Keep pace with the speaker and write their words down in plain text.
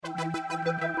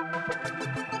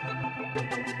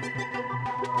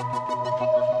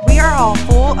all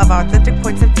full of authentic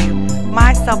points of view.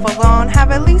 Myself alone have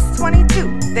at least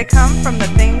 22. They come from the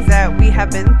things that we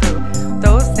have been through.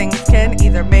 Those things can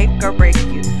either make or break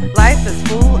you. Life is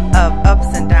full of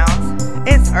ups and downs.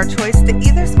 It's our choice to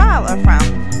either smile or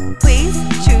frown. Please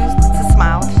choose to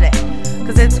smile today,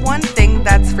 because it's one thing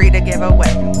that's free to give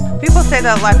away. People say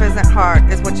that life isn't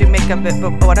hard, it's what you make of it.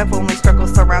 But what if only struggle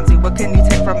surrounds you? What can you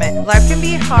take from it? Life can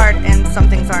be hard and some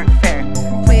things aren't fair.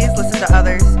 Please listen to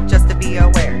others just to be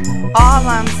aware. All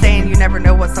I'm saying, you never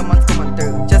know what someone's going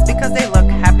through. Just because they look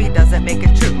happy doesn't make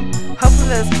it true. Hopefully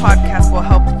this podcast will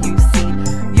help you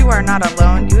see you are not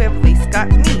alone, you have at least got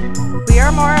me. We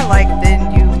are more alike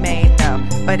than you may know,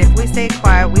 but if we stay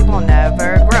quiet, we will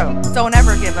never grow. Don't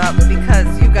ever give up,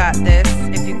 because you got this.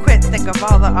 If you quit, think of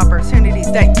all the opportunities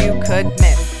that you could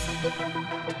miss.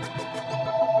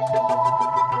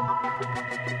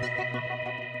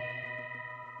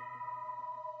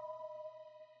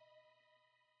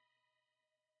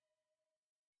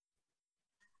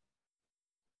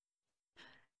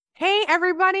 Hey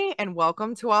everybody, and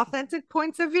welcome to Authentic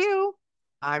Points of View.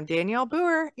 I'm Danielle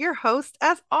Boer, your host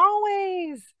as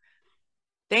always.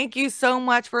 Thank you so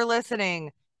much for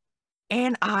listening.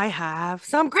 And I have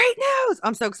some great news.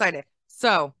 I'm so excited.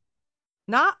 So,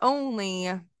 not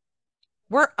only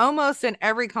we're almost in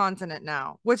every continent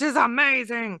now, which is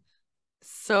amazing.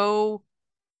 So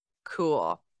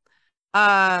cool.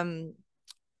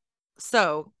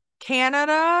 So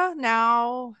Canada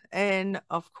now, and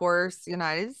of course,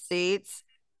 United States,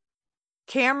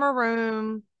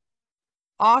 Cameroon,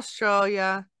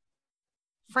 Australia,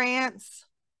 France,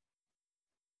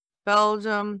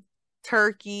 Belgium,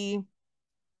 Turkey,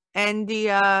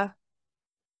 India. I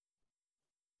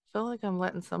feel like I'm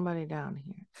letting somebody down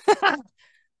here.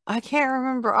 I can't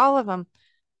remember all of them,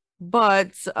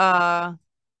 but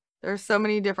there's so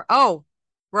many different. Oh,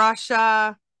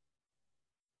 Russia,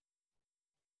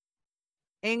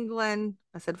 England.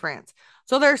 I said France.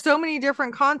 So there's so many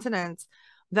different continents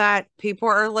that people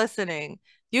are listening.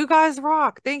 You guys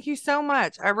rock. Thank you so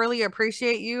much. I really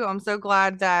appreciate you. I'm so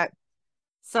glad that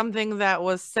something that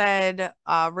was said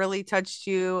really touched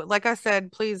you. Like I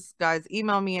said, please, guys,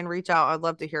 email me and reach out. I'd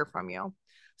love to hear from you.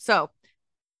 So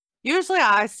usually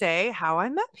I say how I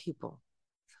met people.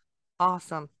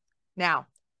 Awesome. Now,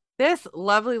 this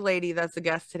lovely lady that's a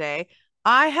guest today,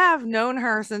 I have known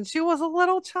her since she was a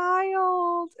little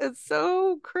child. It's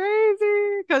so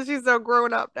crazy because she's so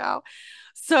grown up now.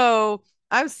 So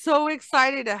I'm so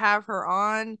excited to have her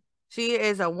on. She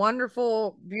is a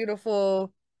wonderful,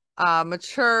 beautiful,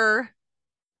 mature,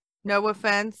 no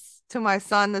offense to my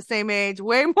son, the same age,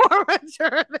 way more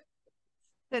mature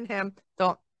than him.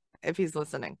 Don't, if he's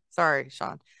listening. Sorry,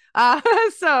 Sean.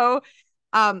 So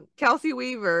Kelsey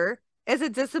Weaver is a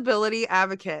disability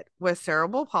advocate with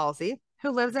cerebral palsy who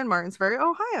lives in Martinsburg,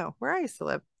 Ohio, where I used to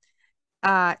live.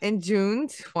 In June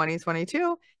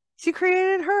 2022, she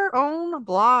created her own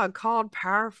blog called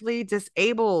Powerfully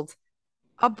Disabled,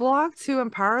 a blog to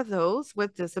empower those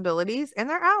with disabilities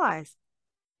and their allies.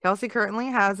 Kelsey currently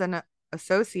has an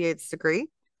associate's degree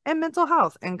in mental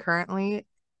health and currently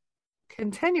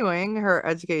continuing her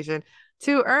education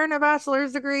to earn a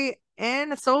bachelor's degree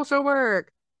in social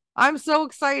work. I'm so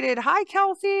excited. Hi,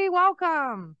 Kelsey.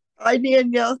 Welcome. Hi,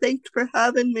 Danielle. Thanks for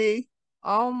having me.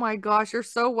 Oh my gosh, you're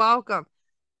so welcome.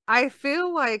 I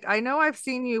feel like I know I've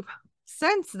seen you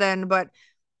since then, but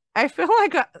I feel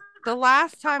like the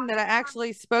last time that I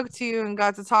actually spoke to you and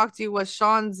got to talk to you was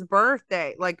Sean's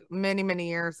birthday, like many, many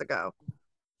years ago.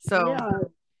 So,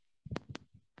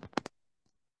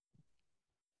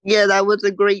 yeah, that was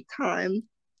a great time.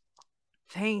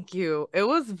 thank you. It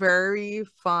was very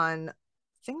fun. I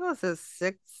think it was his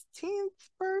 16th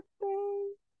birthday.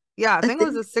 Yeah, I think it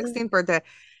was his 16th birthday.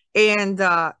 And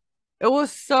it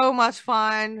was so much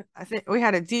fun. I think we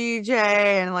had a DJ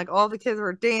and like all the kids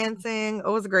were dancing. It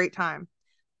was a great time.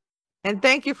 And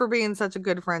thank you for being such a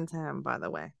good friend to him, by the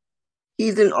way.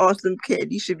 He's an awesome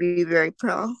kid. You should be very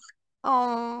proud.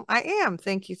 Oh, I am.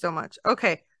 Thank you so much.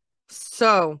 Okay.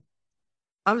 So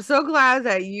I'm so glad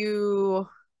that you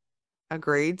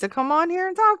agreed to come on here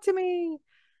and talk to me.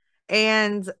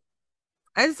 And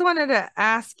I just wanted to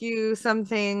ask you some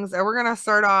things. And we're going to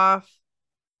start off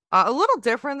a little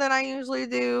different than I usually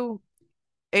do.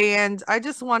 And I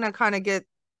just want to kind of get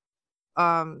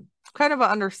kind of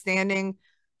an understanding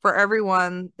for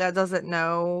everyone that doesn't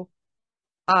know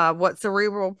what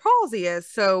cerebral palsy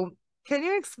is. So can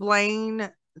you explain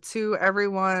to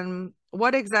everyone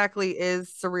what exactly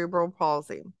is cerebral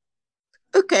palsy?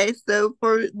 Okay, so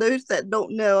for those that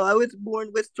don't know, I was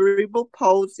born with cerebral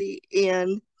palsy,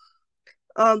 and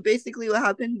basically what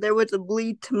happened, there was a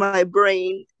bleed to my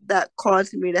brain that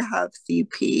caused me to have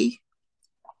CP.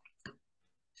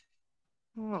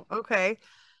 Oh, okay.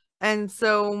 And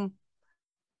so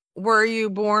were you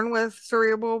born with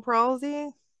cerebral palsy?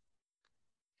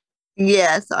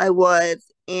 Yes, I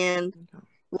was, and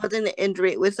wasn't an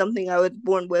injury. It was something I was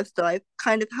born with, so I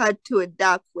kind of had to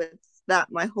adapt with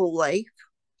that my whole life.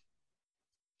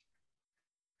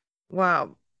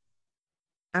 Wow.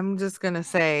 I'm just gonna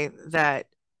say that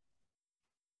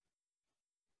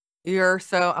you're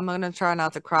so, I'm gonna try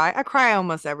not to cry. I cry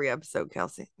almost every episode,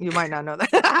 Kelsey. You might not know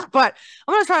that, but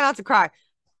I'm gonna try not to cry.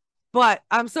 But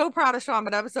I'm so proud of Sean,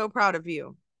 but I'm so proud of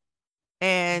you.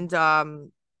 And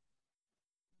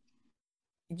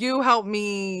you helped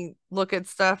me look at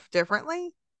stuff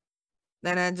differently.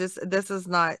 And I just, this is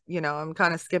not, I'm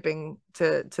kind of skipping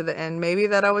to the end maybe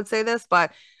that I would say this,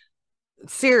 but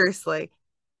seriously,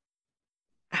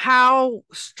 how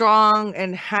strong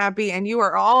and happy, and you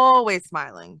are always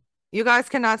smiling. You guys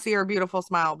cannot see her beautiful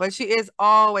smile, but she is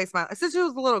always smiling since she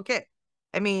was a little kid.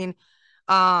 I mean,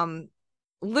 um,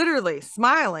 literally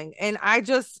smiling, and I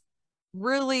just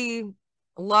really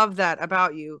love that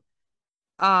about you.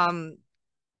 Um,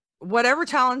 whatever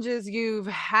challenges you've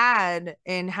had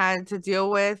and had to deal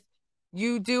with,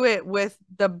 you do it with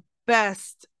the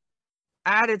best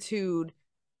attitude.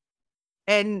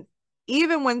 And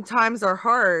even when times are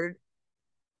hard,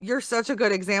 you're such a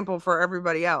good example for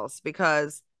everybody else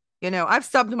because I've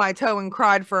stubbed my toe and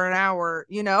cried for an hour,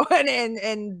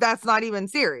 and that's not even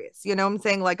serious. I'm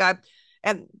saying, like, I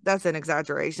and that's an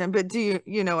exaggeration, but do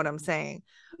you know what I'm saying?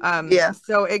 Yeah.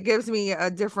 So it gives me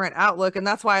a different outlook, and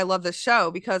that's why I love the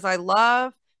show, because I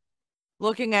love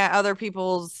looking at other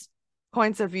people's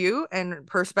points of view and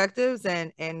perspectives,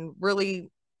 and really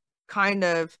kind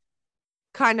of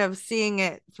seeing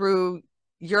it through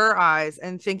your eyes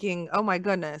and thinking, oh my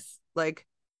goodness, like,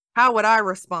 how would I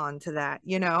respond to that,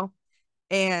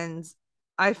 And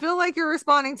I feel like you're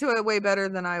responding to it way better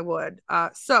than I would.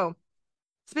 So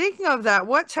speaking of that,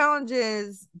 what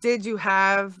challenges did you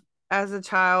have as a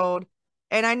child?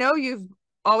 And I know you've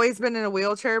always been in a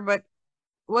wheelchair, but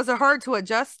was it hard to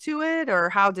adjust to it, or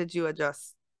how did you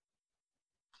adjust?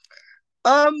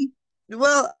 Um,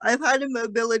 well, I've had a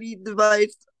mobility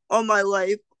device all my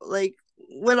life. Like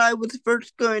when I was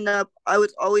first growing up, I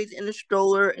was always in a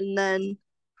stroller, and then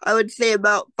I would say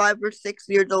about 5 or 6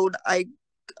 years old, I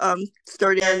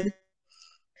started.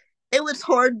 It was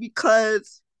hard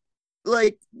because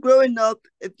like growing up,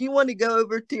 if you want to go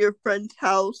over to your friend's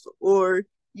house or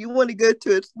you want to go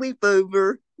to a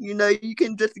sleepover, you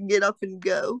can just get up and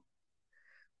go.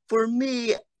 For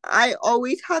me, I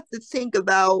always have to think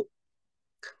about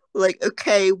like,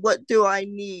 okay, what do I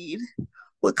need?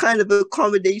 What kind of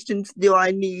accommodations do I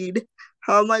need?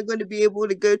 How am I going to be able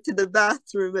to go to the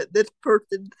bathroom at this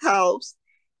person's house?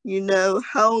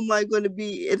 How am I going to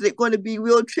be? Is it going to be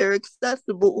wheelchair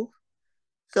accessible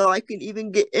so I can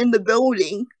even get in the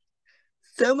building?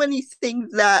 So many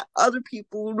things that other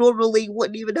people normally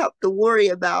wouldn't even have to worry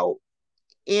about.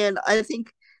 And I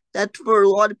think that's for a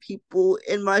lot of people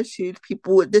in my shoes,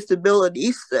 people with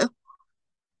disabilities. So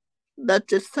that's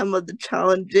just some of the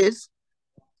challenges.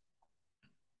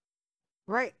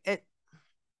 Right.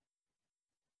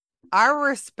 I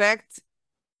respect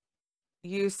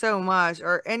you so much,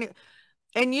 or any,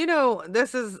 and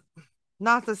this is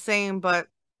not the same, but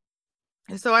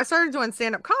so I started doing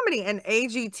stand-up comedy, and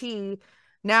AGT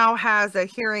now has a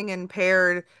hearing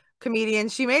impaired comedian.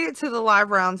 She made it to the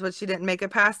live rounds, but she didn't make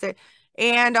it past it.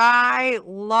 And I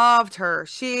loved her.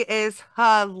 She is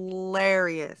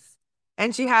hilarious.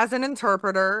 And she has an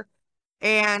interpreter.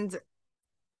 And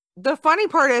the funny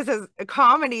part is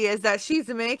comedy is that she's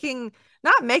making,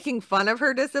 not making fun of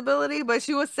her disability, but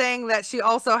she was saying that she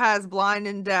also has blind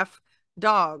and deaf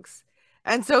dogs.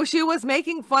 And so she was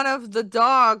making fun of the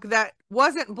dog that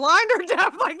wasn't blind or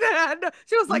deaf like that.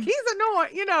 She was like, he's annoying,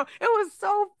 it was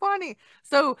so funny.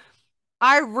 So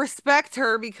I respect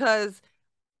her because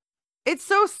it's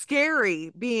so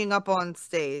scary being up on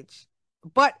stage.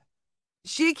 But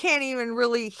she can't even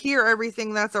really hear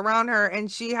everything that's around her, and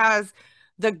she has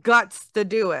the guts to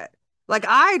do it. Like,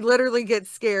 I literally get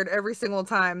scared every single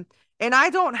time, and I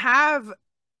don't have,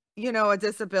 a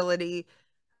disability.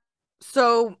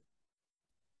 So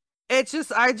it's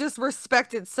just, I just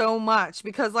respect it so much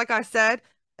because, like I said,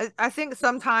 I think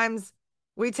sometimes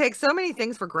we take so many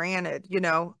things for granted,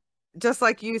 just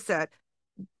like you said.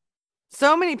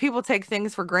 So many people take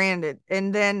things for granted,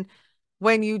 and then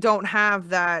when you don't have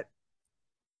that,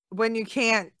 when you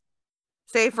can't,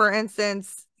 say for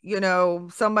instance,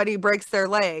 somebody breaks their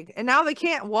leg and now they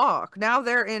can't walk. Now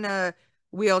they're in a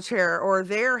wheelchair or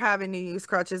they're having to use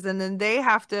crutches, and then they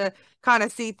have to kind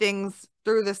of see things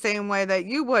through the same way that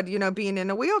you would, being in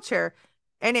a wheelchair.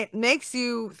 And it makes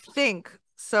you think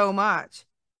so much.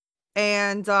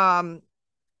 And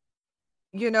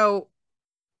you know,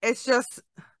 it's just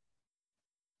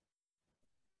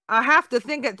I have to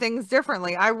think at things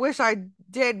differently. I wish I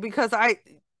did because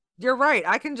you're right.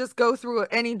 I can just go through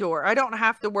any door. I don't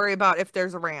have to worry about if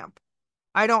there's a ramp.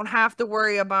 I don't have to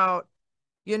worry about,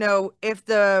 if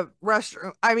the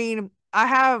restroom, I mean, I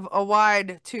have a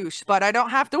wide touche, but I don't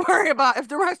have to worry about if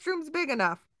the restroom's big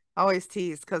enough. I always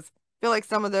tease because I feel like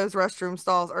some of those restroom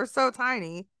stalls are so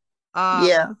tiny. Um,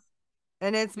 Yeah.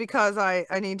 and it's because I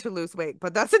need to lose weight,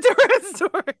 but that's a different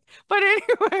story. But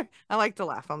anyway, I like to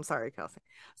laugh. I'm sorry, Kelsey.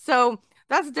 So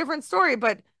that's a different story,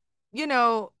 but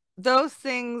those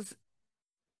things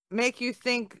make you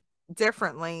think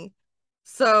differently.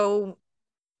 So,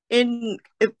 And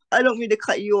if I don't mean to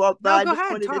cut you off, but no, I go just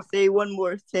ahead, wanted to talk. say one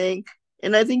more thing.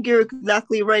 And I think you're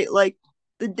exactly right. Like,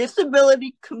 the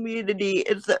disability community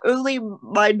is the only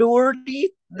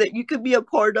minority that you could be a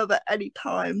part of at any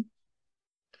time.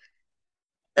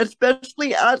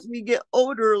 Especially as we get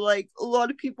older, like a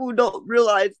lot of people don't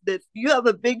realize this. You have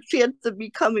a big chance of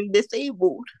becoming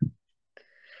disabled.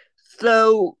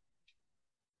 So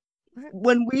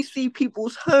when we see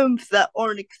people's homes that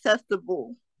aren't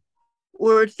accessible,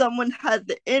 or someone has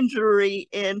an injury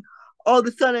and all of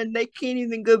a sudden they can't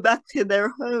even go back to their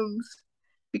homes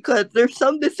because there's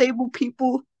some disabled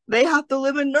people, they have to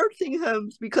live in nursing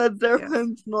homes because their Yes.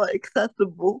 home's not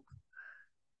accessible.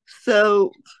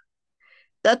 So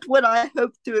that's what I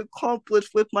hope to accomplish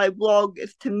with my blog,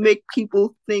 is to make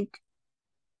people think,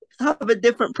 have a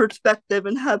different perspective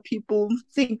and have people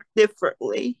think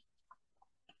differently.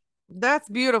 That's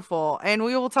beautiful. And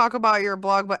we will talk about your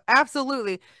blog, but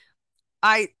absolutely.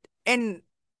 I and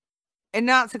and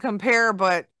not to compare,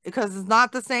 but because it's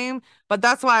not the same, but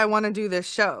that's why I want to do this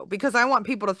show because I want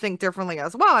people to think differently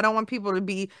as well. I don't want people to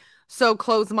be so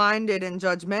close-minded and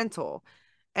judgmental.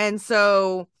 And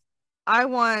so I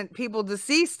want people to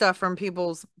see stuff from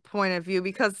people's point of view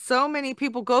because so many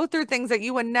people go through things that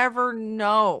you would never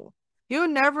know. You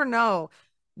would never know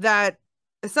that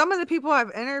some of the people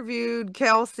I've interviewed,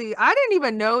 Kelsey, I didn't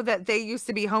even know that they used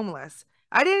to be homeless.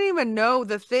 I didn't even know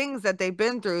the things that they've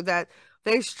been through that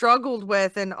they struggled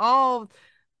with and all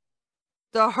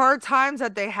the hard times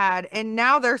that they had. And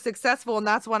now they're successful. And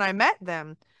that's when I met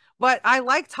them. But I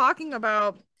like talking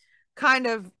about kind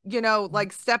of,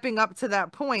 like stepping up to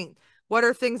that point. What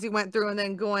are things you went through and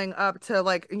then going up to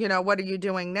like, what are you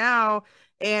doing now?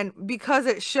 And because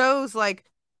it shows like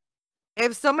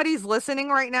if somebody's listening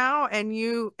right now and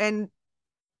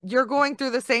you're going through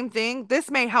the same thing,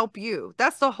 this may help you.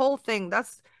 That's the whole thing.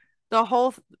 That's the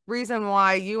whole reason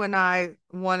why you and I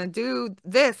want to do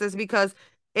this is because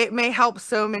it may help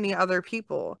so many other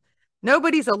people.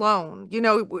 Nobody's alone.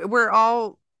 We're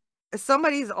all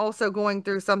somebody's also going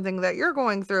through something that you're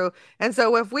going through. And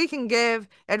so if we can give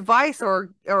advice or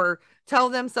tell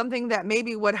them something that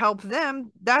maybe would help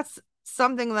them, that's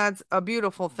something that's a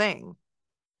beautiful thing.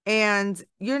 And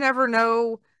you never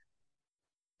know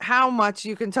how much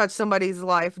you can touch somebody's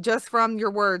life just from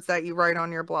your words that you write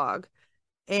on your blog.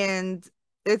 And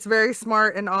it's very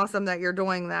smart and awesome that you're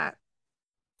doing that.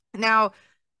 Now,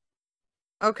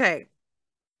 okay,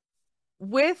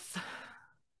 with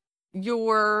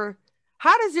your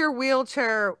how does your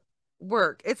wheelchair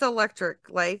work? It's electric,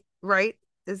 like, right?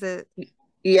 Is it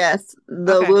Yes,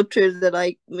 the okay?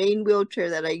 main wheelchair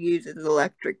that I use is an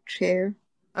electric chair.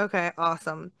 Okay,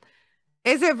 awesome.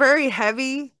 Is it very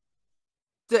heavy?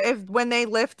 If when they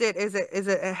lift it, is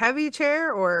it a heavy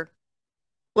chair or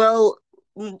Well,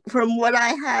 from what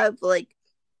I have, like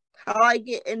how I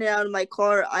get in and out of my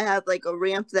car, I have like a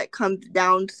ramp that comes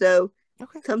down. So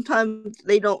okay? sometimes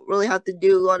they don't really have to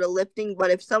do a lot of lifting.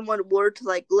 But if someone were to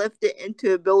like lift it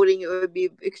into a building, it would be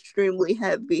extremely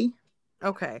heavy.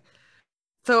 Okay.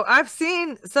 So I've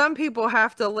seen some people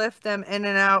have to lift them in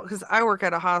and out because I work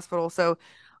at a hospital. So,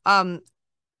 um,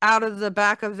 out of the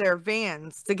back of their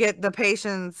vans to get the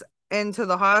patients into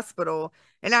the hospital.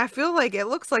 And I feel like it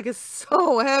looks like it's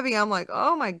so heavy. I'm like,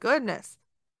 oh my goodness.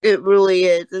 It really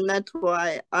is. And that's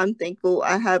why I'm thankful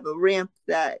I have a ramp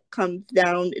that comes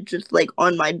down. It's just like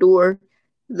on my door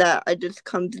that I just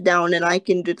comes down and I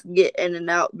can just get in and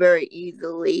out very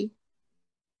easily.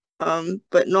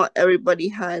 But not everybody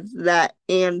has that.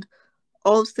 And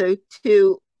also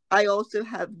too, I also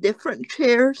have different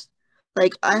chairs.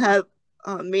 Like I Oh, have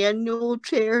a manual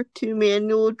chair, two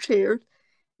manual chairs,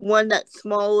 one that's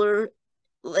smaller,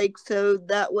 like so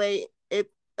that way if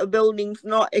a building's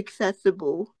not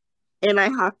accessible and I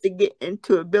have to get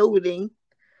into a building,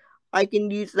 I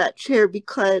can use that chair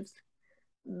because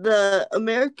the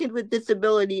American with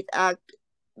Disabilities Act,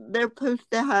 they're supposed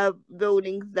to have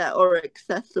buildings that are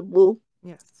accessible.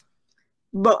 yes.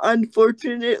 But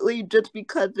unfortunately, just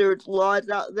because there's laws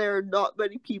out there, not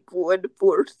many people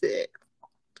enforce it.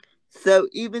 So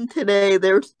even today,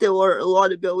 there still are a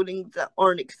lot of buildings that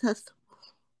aren't accessible.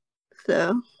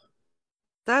 So,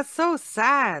 That's so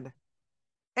sad.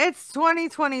 It's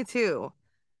 2022.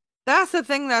 That's the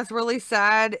thing that's really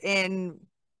sad. And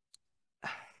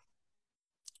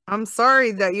I'm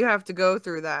sorry that you have to go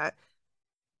through that.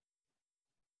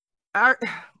 I,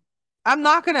 I'm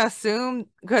not going to assume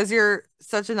because you're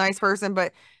such a nice person,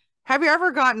 but have you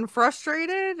ever gotten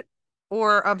frustrated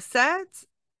or upset?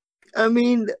 I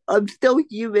mean, I'm still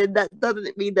human. That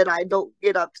doesn't mean that I don't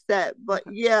get upset. But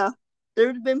Okay. yeah,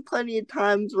 there's been plenty of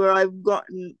times where I've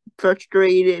gotten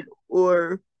frustrated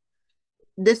or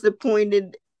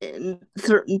disappointed in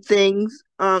certain things.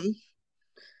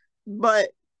 But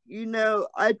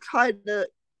I try to.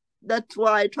 That's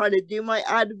why I try to do my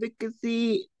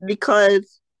advocacy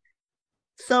because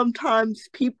sometimes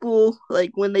people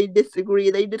like when they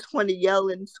disagree, they just want to yell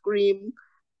and scream.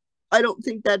 I don't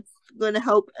think that's going to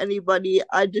help anybody.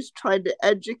 I just try to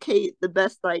educate the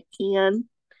best I can,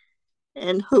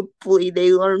 and hopefully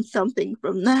they learn something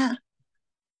from that.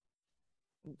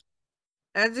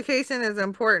 Education is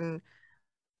important.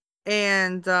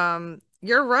 And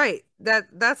you're right.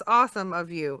 That's awesome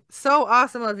of you. So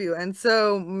awesome of you and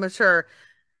so mature.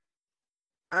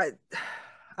 I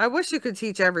I wish you could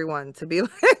teach everyone to be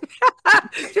like that.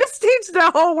 Just teach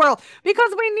the whole world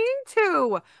because we need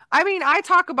to. I mean, I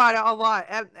talk about it a lot.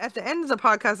 At the end of the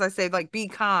podcast, I say like be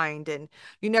kind and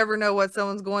you never know what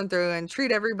someone's going through and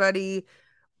treat everybody,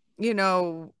 you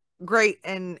know, great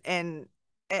and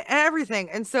everything.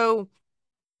 And so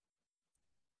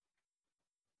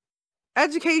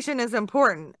education is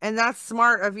important. And that's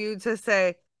smart of you to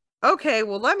say, okay,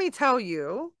 well, let me tell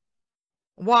you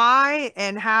why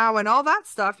and how and all that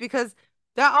stuff, because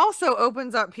that also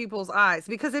opens up people's eyes.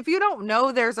 Because if you don't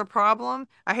know there's a problem,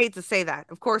 I hate to say that.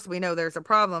 Of course, we know there's a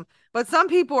problem, but some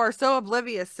people are so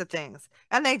oblivious to things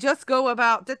and they just go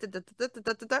about,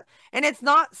 and it's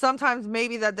not sometimes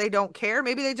maybe that they don't care.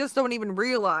 Maybe they just don't even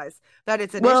realize that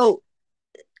it's an issue. Well,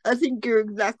 I think you're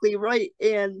exactly right.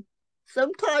 And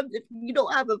sometimes if you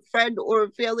don't have a friend or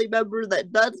a family member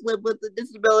that does live with a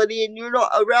disability and you're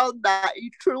not around that, you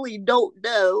truly don't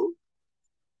know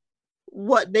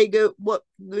what those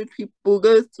people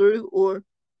go through or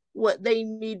what they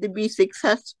need to be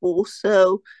successful.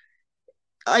 So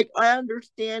I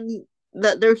understand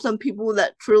that there's some people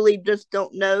that truly just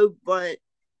don't know, but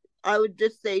I would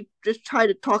just say just try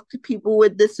to talk to people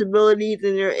with disabilities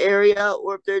in your area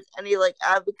or if there's any like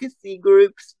advocacy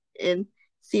groups and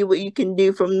see what you can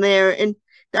do from there. And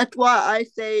that's why I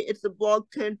say it's a blog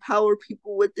to empower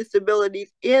people with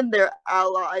disabilities and their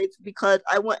allies because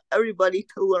I want everybody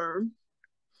to learn.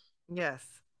 Yes.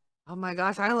 Oh my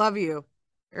gosh, I love you.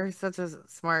 You're such a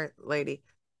smart lady.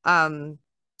 Um,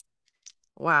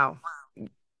 wow.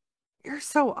 You're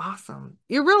so awesome.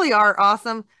 You really are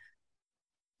awesome.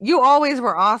 You always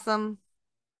were awesome,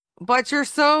 but you're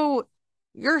so,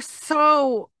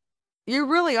 you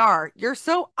really are. You're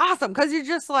so awesome because you're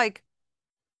just like,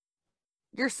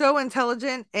 you're so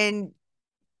intelligent and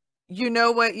you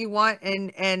know what you want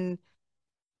and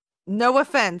no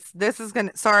offense. This is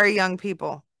gonna, sorry, young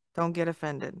people, don't get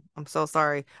offended. I'm so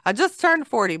sorry. I just turned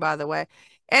 40, by the way.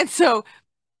 And so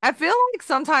I feel like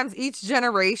sometimes each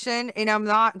generation, and I'm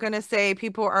not going to say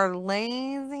people are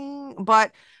lazy,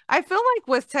 but I feel like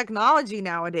with technology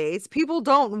nowadays, people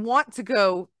don't want to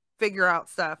go figure out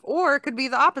stuff, or it could be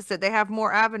the opposite. They have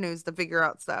more avenues to figure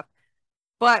out stuff.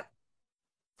 But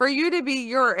for you to be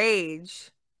your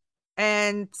age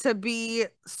and to be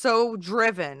so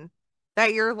driven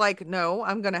that you're like, no,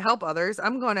 I'm going to help others.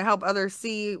 I'm going to help others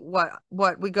see what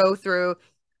we go through.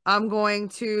 I'm going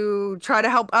to try to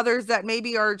help others that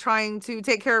maybe are trying to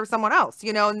take care of someone else,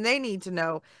 and they need to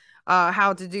know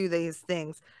how to do these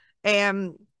things.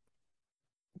 And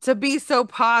to be so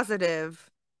positive,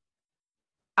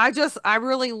 I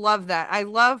really love that. I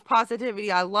love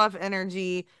positivity. I love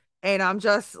energy. And I'm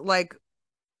just like,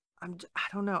 I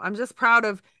don't know. I'm just proud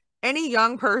of any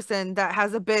young person that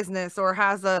has a business or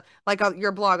has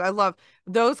your blog. I love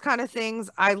those kind of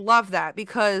things. I love that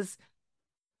because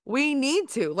we need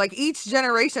to. Like each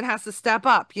generation has to step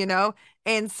up, you know?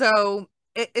 And so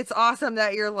it's awesome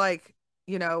that you're like,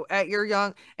 at your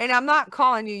young, and I'm not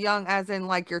calling you young as in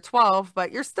like you're 12,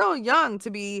 but you're still young to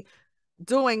be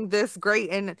doing this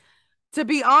great. And to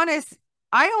be honest,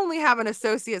 I only have an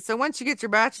associate. So once you get your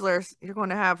bachelor's, you're going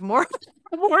to have more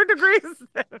more degrees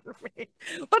than me.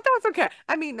 But that's okay.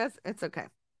 I mean, it's okay.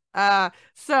 But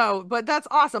that's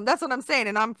awesome. That's what I'm saying.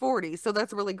 And I'm 40, so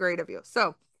that's really great of you.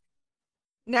 So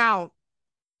now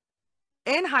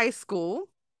in high school,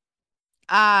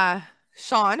 uh,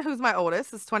 Sean, who's my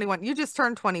oldest, is 21. You just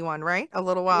turned 21, right? A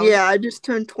little while ago. Yeah, I just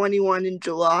turned 21 in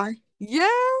July. Yeah.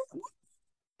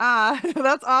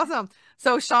 That's awesome.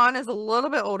 So Sean is a little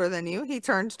bit older than you. He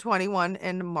turned 21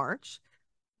 in March.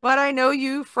 But I know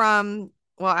you from,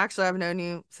 well, actually, I've known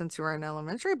you since you were in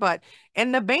elementary, but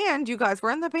in the band, you guys were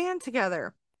in the band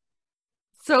together.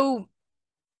 So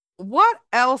what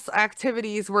else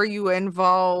activities were you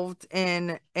involved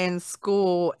in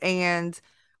school, and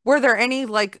were there any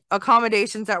like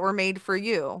accommodations that were made for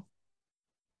you?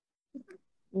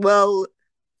 Well,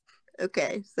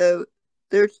 okay, so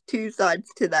there's two sides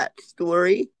to that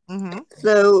story. Mm-hmm.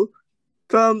 So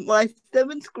from my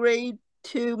seventh grade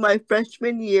to my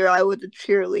freshman year, I was a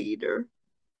cheerleader.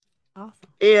 Awesome.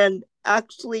 And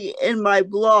actually, in my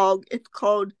blog, it's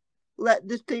called Let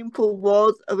the Shameful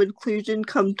Walls of Inclusion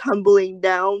Come Tumbling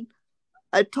Down.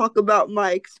 I talk about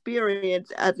my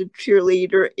experience as a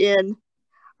cheerleader, and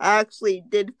I actually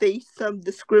did face some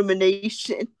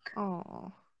discrimination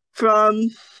Oh. from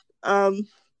um,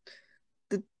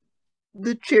 the,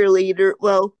 the cheerleader.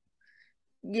 Well,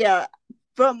 yeah,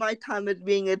 from my time as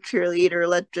being a cheerleader,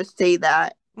 let's just say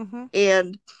that. Mm-hmm.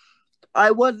 And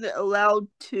I wasn't allowed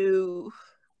to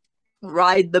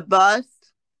ride the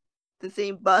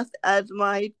same bus as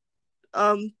my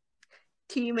um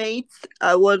teammates.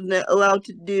 I wasn't allowed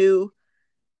to do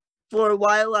for a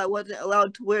while. I wasn't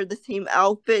allowed to wear the same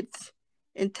outfits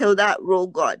until that rule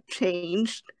got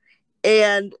changed.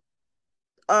 And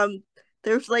um,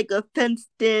 there's like a fenced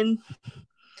in.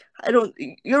 I don't.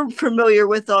 You're familiar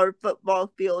with our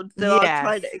football field, so I'll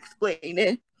try Yes. to explain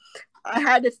it. I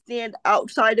had to stand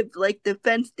outside of like the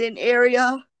fenced in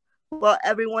area while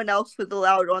everyone else was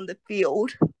allowed on the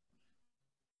field.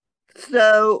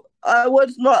 So I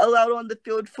was not allowed on the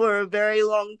field for a very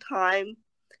long time.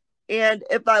 And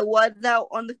if I was out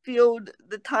on the field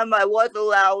the time I was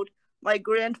allowed, my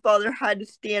grandfather had to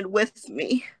stand with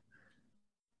me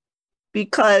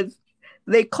because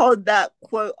they called that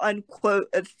quote unquote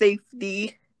a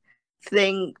safety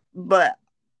thing, but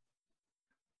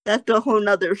that's a whole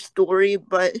nother story.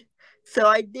 But so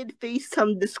I did face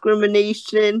some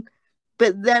discrimination,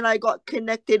 but then I got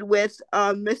connected with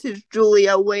Mrs.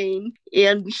 Julia Wayne,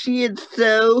 and she is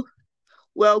so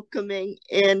welcoming.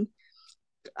 And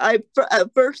at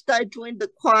first I joined the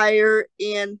choir,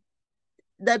 and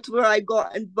that's where I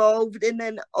got involved. And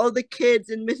then all the kids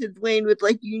and Mrs. Wayne was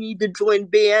like, "You need to join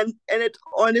band," and it's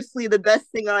honestly the best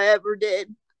thing I ever did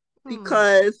Hmm.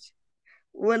 because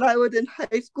when I was in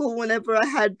high school, whenever I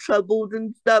had troubles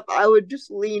and stuff, I would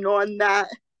just lean on that.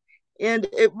 And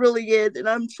it really is. And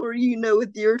I'm sure you know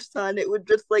with your son, it was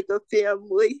just like a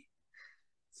family.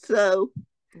 So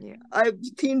Yeah. I've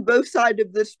seen both sides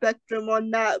of the spectrum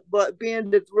on that, but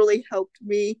band has really helped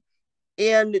me.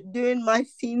 And during my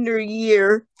senior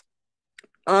year,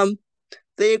 um,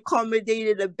 they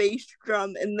accommodated a bass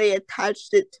drum and they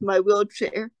attached it to my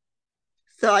wheelchair.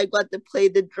 So I got to play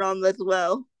the drum as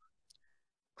well.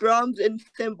 Drums and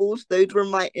cymbals, those were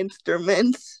my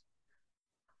instruments.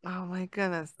 Oh my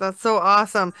goodness. That's so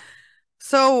awesome.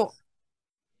 So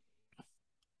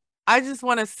I just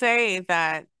want to say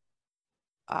that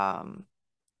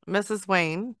Mrs.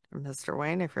 Wayne, or Mr.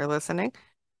 Wayne, if you're listening,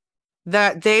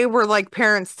 that they were like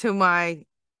parents to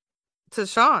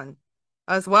Sean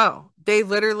as well. They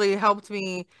literally helped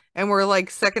me and were like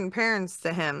second parents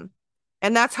to him.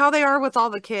 And that's how they are with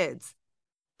all the kids.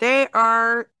 They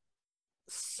are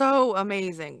so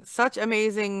amazing, such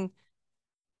amazing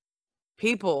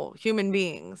people, human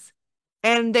beings.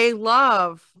 And they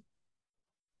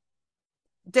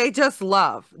just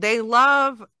love. They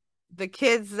love the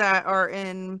kids that are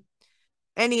in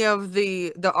any of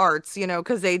the arts,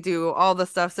 because they do all the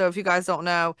stuff. So if you guys don't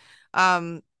know,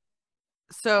 um,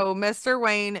 so Mr.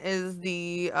 Wayne is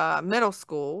the middle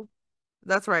school.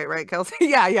 That's right, right, Kelsey?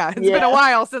 Yeah, yeah. It's been a Yeah.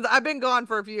 while since I've been gone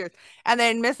for a few years. And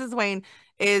then Mrs. Wayne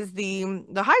is the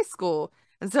high school.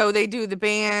 And so they do the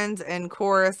band and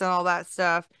chorus and all that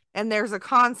stuff. And there's a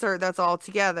concert that's all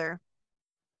together.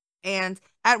 And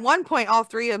at one point, all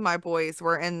three of my boys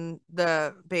were in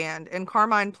the band, and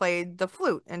Carmine played the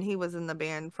flute, and he was in the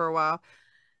band for a while.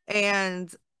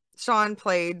 And Sean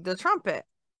played the trumpet,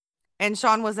 and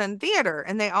Sean was in theater.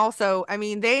 And they also, I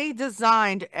mean, they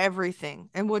designed everything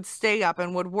and would stay up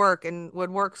and would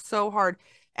work so hard.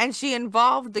 And she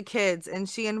involved the kids and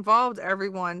she involved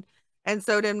everyone. And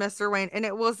so did Mr. Wayne. And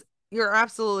it was, you're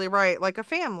absolutely right, like a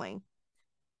family.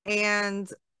 And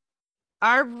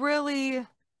I really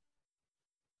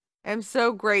am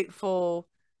so grateful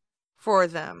for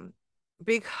them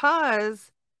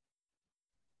because,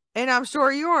 and I'm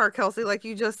sure you are, Kelsey, like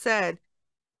you just said.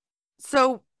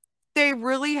 So they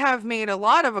really have made a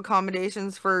lot of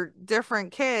accommodations for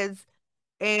different kids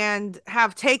and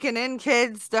have taken in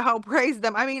kids to help raise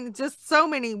them. I mean, just so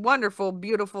many wonderful,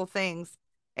 beautiful things.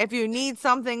 If you need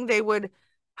something, they would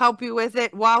help you with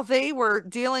it while they were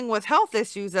dealing with health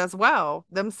issues as well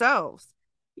themselves.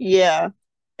 Yeah.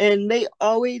 And they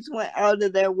always went out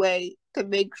of their way to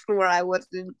make sure I was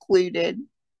included.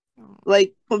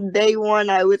 Like from day one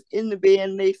I was in the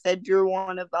band, they said you're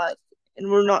one of us and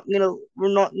we're not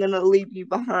gonna leave you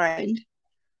behind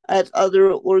as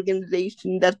other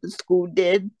organizations that the school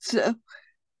did. So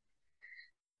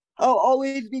I'll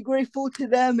always be grateful to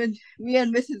them, and me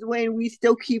and Mrs. Wayne, we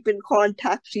still keep in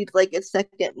contact. She's like a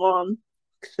second mom.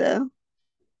 So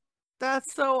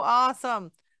That's so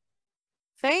awesome.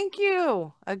 Thank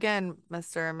you again,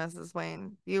 Mr. and Mrs.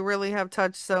 Wayne. You really have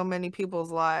touched so many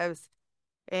people's lives.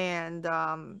 And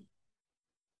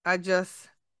I just,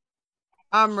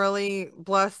 I'm really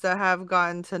blessed to have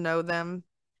gotten to know them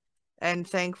and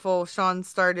thankful. Sean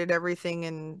started everything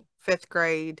in fifth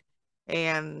grade.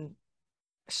 And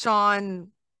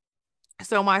Sean,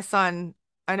 so my son,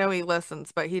 I know he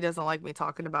listens, but he doesn't like me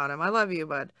talking about him. I love you,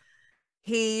 bud.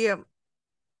 He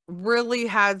really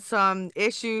had some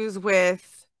issues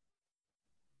with,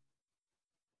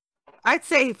 I'd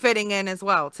say, fitting in as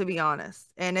well, to be honest,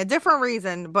 and a different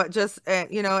reason, but just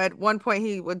at one point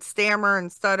he would stammer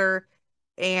and stutter,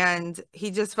 and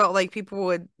he just felt like people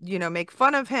would, make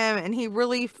fun of him, and he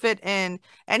really fit in.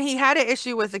 And he had an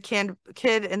issue with a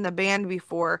kid in the band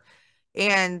before,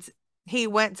 and he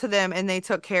went to them and they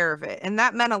took care of it, and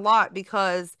that meant a lot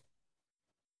because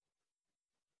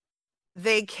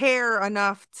they care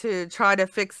enough to try to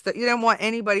fix the, you don't want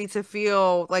anybody to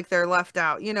feel like they're left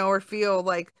out, or feel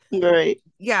like, right,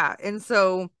 yeah. And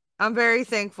so I'm very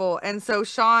thankful. And so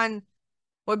Sean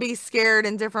would be scared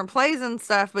in different plays and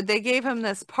stuff, but they gave him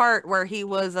this part where he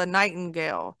was a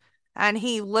nightingale and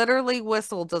he literally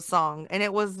whistled a song, and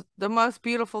it was the most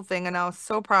beautiful thing. And I was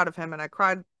so proud of him. And I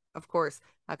cried, of course,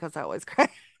 because I always cry.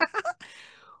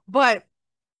 But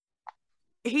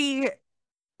he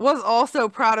was also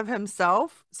proud of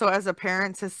himself. So as a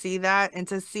parent, to see that and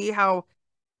to see how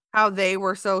they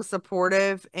were so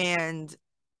supportive. And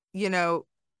you know,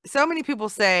 so many people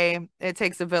say it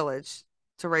takes a village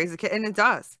to raise a kid, and it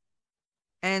does.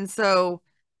 And so,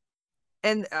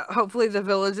 and hopefully the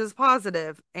village is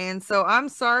positive. And so I'm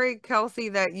sorry, Kelsey,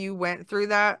 that you went through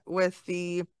that with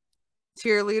the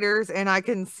cheerleaders, and I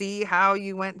can see how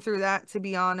you went through that, to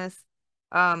be honest.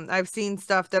 I've seen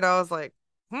stuff that I was like,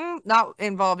 not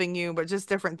involving you, but just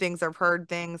different things. I've heard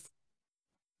things.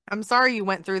 I'm sorry you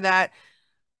went through that,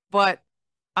 but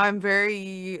I'm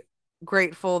very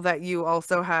grateful that you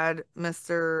also had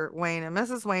Mr. Wayne and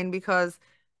Mrs. Wayne, because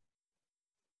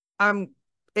I'm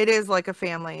it is like a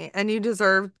family, and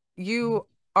you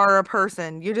are a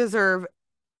person. You deserve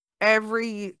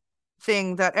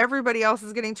everything that everybody else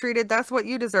is getting treated. That's what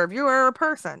you deserve. You are a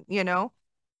person.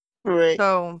 right.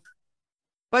 So,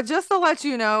 but just to let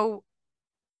you know,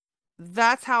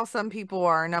 that's how some people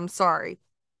are, and I'm sorry.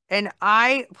 And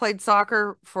I played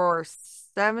soccer for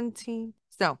 17,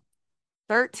 no,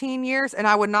 13 years, and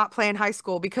I would not play in high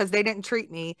school because they didn't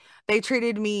treat me. They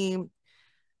treated me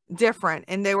different,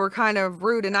 and they were kind of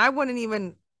rude, and I wouldn't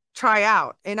even try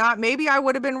out. And maybe I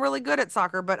would have been really good at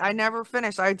soccer, but I never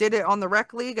finished. I did it on the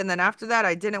rec league, and then after that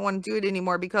I didn't want to do it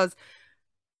anymore because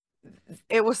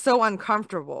it was so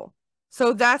uncomfortable.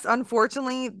 So that's,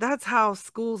 unfortunately, that's how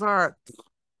schools are.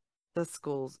 The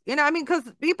schools, I mean, because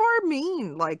people are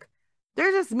mean, like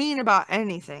they're just mean about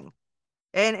anything,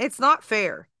 and it's not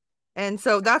fair. And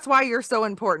so that's why you're so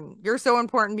important. You're so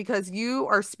important because you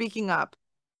are speaking up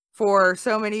for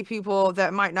so many people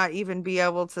that might not even be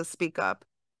able to speak up.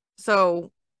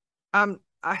 So, I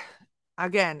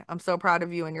again, I'm so proud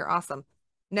of you, and you're awesome.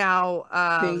 Now,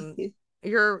 Thank you.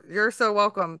 you're so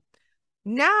welcome.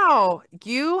 Now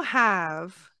you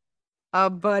have a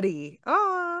buddy.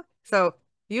 So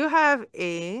you have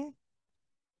a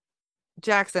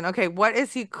Jackson. Okay, what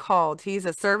is he called? He's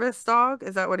a service dog.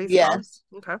 Is that what he's called? Yes,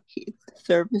 Okay. he's a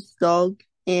service dog,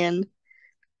 and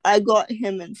I got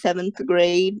him in seventh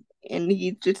grade, and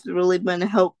he's just really been a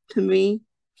help to me.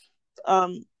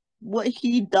 Um, what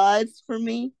he does for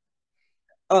me,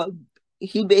 uh,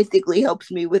 he basically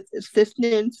helps me with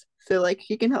assistance. So like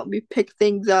he can help me pick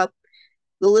things up.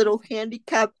 The little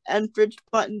handicap entrance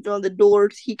buttons on the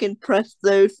doors, he can press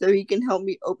those so he can help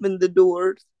me open the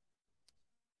doors.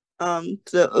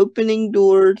 So opening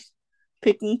doors,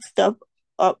 picking stuff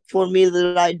up for me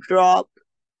that I drop.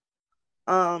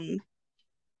 Um,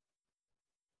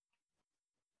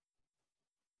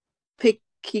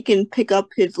 he can pick up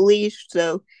his leash,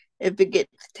 so if it gets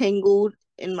tangled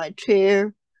in my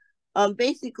chair,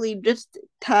 Basically just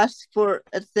tasks for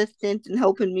assistance and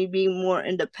helping me be more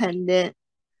independent.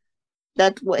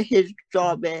 That's what his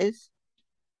job is.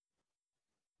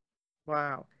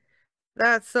 Wow.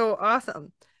 That's so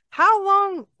awesome. How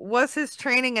long was his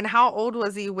training and how old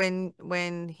was he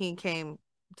when he came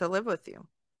to live with you?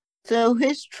 So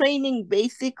his training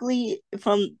basically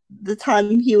from the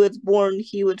time he was born,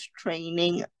 he was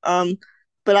training.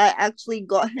 But I actually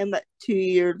got him at 2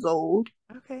 years old,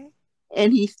 Okay.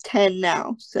 and he's 10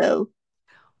 now. So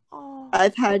Oh,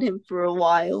 I've had him for a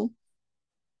while.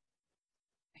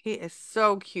 he is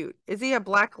so cute. Is he a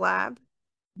black lab?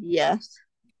 Yes.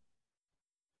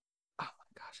 Oh my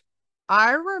gosh.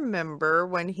 I remember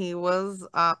when he was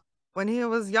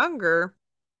younger,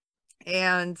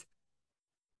 and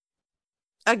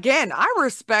again, I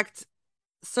respect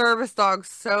service dogs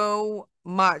so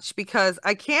much because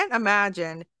I can't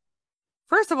imagine.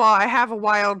 First of all, I have a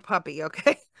wild puppy,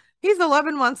 okay? He's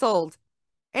 11 months old,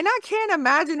 and I can't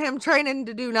imagine him training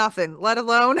to do nothing, let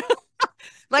alone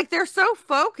like they're so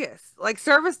focused. Like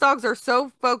service dogs are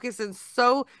so focused and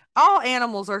so all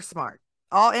animals are smart.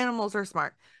 All animals are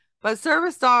smart. But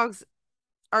service dogs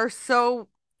are so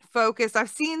focused. I've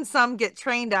seen some get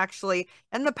trained actually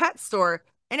in the pet store,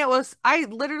 and I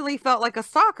literally felt like a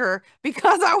stalker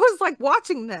because I was like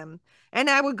watching them. And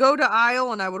I would go to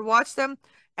aisle and I would watch them,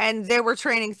 and they were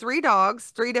training three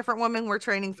dogs. Three different women were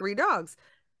training three dogs.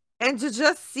 And to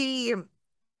just see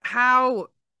how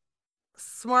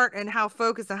smart and how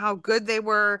focused and how good they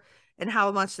were and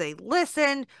how much they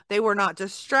listened. They were not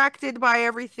distracted by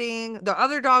everything. The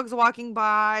other dogs walking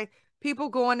by, people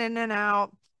going in and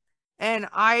out. And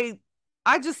I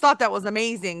just thought that was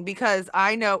amazing because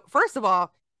I know, first of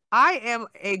all, I am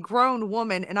a grown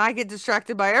woman and I get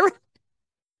distracted by everything.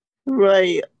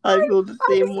 Right. I feel the I,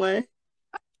 same way.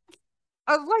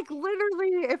 like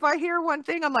literally, if I hear one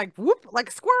thing, I'm like, whoop, like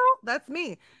a squirrel. That's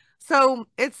me. So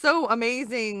it's so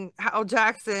amazing how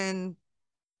Jackson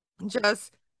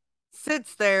just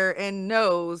sits there and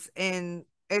knows. And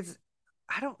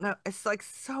I don't know, it's like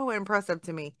so impressive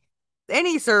to me.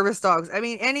 Any service dogs, I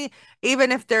mean,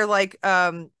 even if they're like,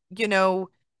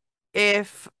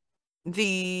 if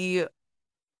the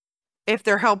if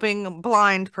they're helping a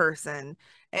blind person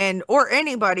and or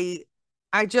anybody,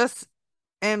 I just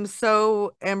am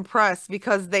so impressed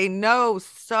because they know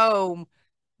so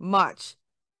much.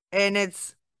 And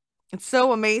it's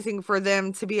so amazing for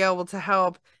them to be able to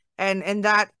help. And in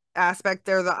that aspect,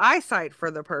 they're the eyesight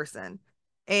for the person.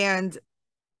 And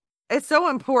it's so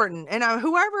important. And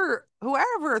whoever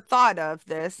thought of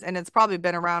this, and it's probably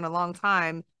been around a long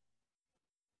time,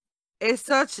 is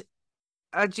such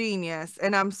a genius.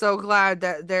 And I'm so glad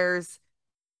that this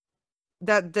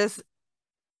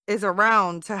is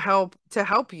around to help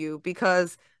you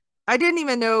because I didn't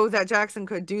even know that Jackson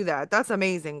could do that. That's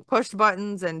amazing. Push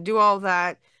buttons and do all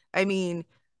that. I mean,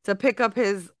 to pick up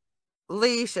his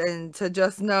leash and to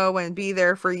just know and be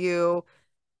there for you.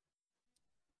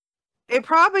 It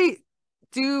probably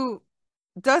do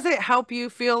does it help you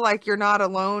feel like you're not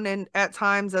alone and at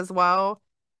times as well?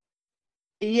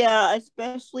 Yeah,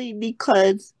 especially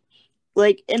because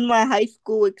like in my high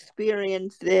school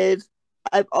experiences,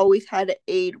 I've always had an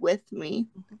aide with me.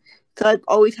 So I've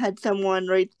always had someone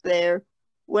right there.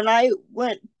 When I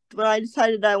went, when I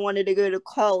decided I wanted to go to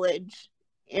college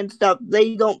and stuff,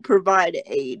 they don't provide an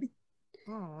aid.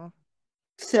 Oh,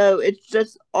 So it's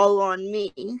just all on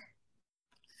me.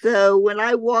 So when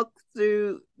I walked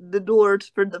through the doors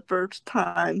for the first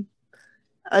time,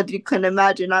 as you can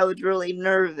imagine, I was really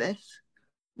nervous.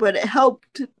 But it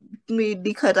helped me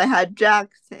because I had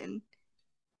Jackson.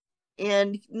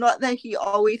 And not that he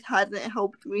always hasn't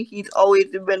helped me, he's always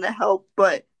been a help,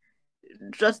 but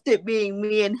just it being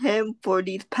me and him for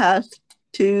these past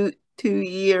two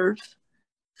years,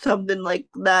 something like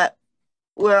that,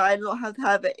 where I don't have to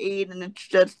have an aide and it's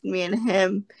just me and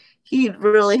him. He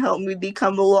really helped me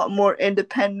become a lot more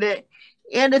independent.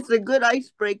 And it's a good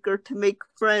icebreaker to make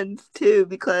friends too,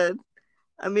 because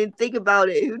I mean, think about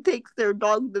it. Who takes their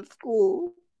dog to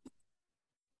school?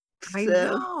 I So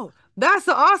know. That's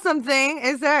the awesome thing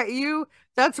is that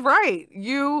that's right.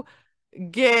 You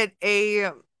get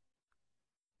an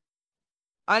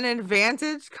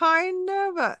advantage kind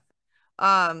of.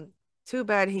 Um, Too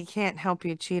bad he can't help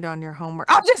you cheat on your homework.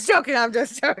 I'm just joking. I'm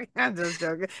just joking. I'm just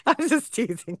joking. I'm just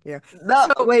teasing you.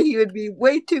 that So way he would be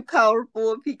way too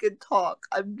powerful if he could talk.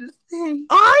 I'm just saying.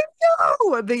 I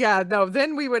know. Yeah, no,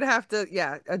 then we would have to,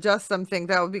 yeah, adjust something.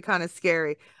 That would be kind of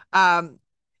scary. Um,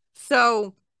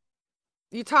 so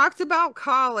you talked about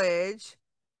college.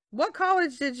 What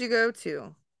college did you go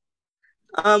to?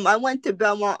 I went to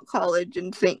Belmont College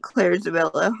in St.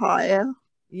 Clairsville, Ohio.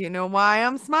 You know why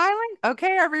I'm smiling?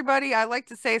 Okay, everybody, I like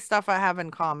to say stuff I have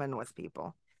in common with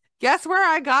people. Guess where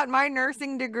I got my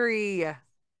nursing degree?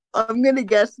 I'm gonna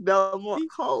guess Belmont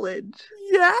College.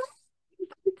 Yeah,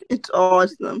 It's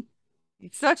awesome.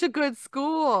 it's such a good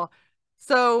school.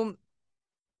 So,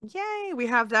 yay, we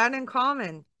have that in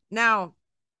common. Now,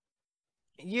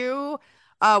 you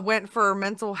went for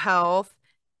mental health,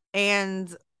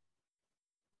 and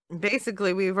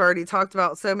basically, we've already talked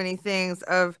about so many things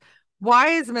of why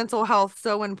is mental health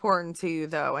so important to you,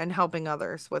 though, and helping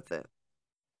others with it?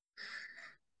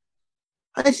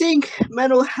 I think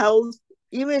mental health,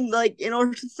 even like in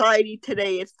our society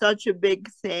today, is such a big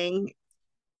thing.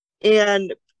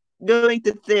 And going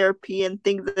to therapy and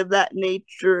things of that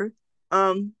nature,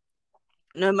 um,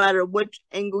 no matter which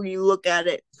angle you look at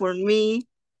it, for me,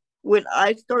 when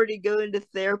I started going to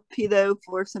therapy though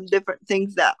for some different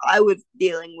things that I was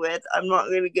dealing with, I'm not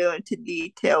going to go into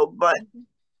detail, but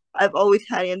I've always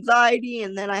had anxiety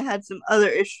and then I had some other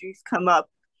issues come up.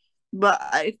 But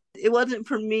it wasn't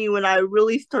for me when I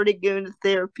really started going to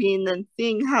therapy and then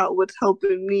seeing how it was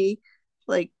helping me,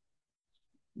 like,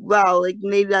 wow, like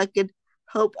maybe I could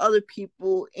help other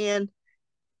people. And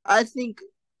I think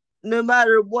no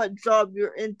matter what job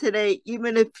you're in today,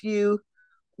 even if you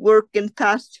work in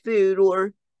fast food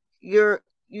or you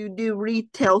do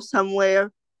retail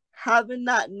somewhere, having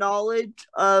that knowledge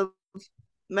of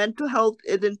mental health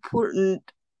is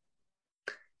important.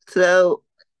 So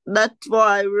that's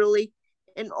why I really,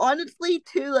 and honestly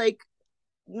too, like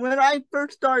when I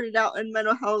first started out in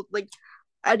mental health, like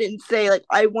I didn't say like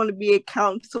I want to be a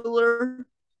counselor.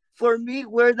 For me,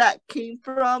 where that came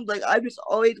from, like I just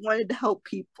always wanted to help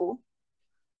people,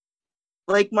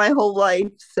 like my whole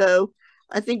life. So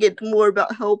I think it's more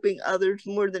about helping others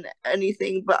more than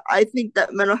anything. But I think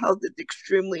that mental health is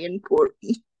extremely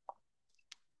important.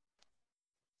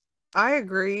 I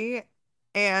agree.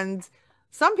 And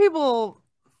some people,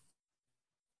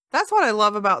 that's what I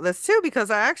love about this too, because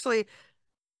I actually,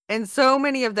 in so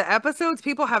many of the episodes,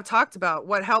 people have talked about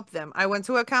what helped them. I went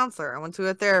to a counselor, I went to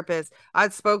a therapist, I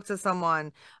spoke to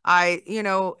someone,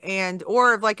 and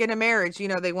or like in a marriage,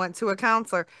 they went to a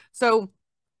counselor. So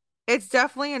it's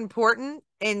definitely important.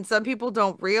 And some people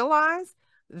don't realize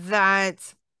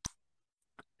that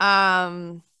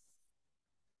um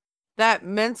that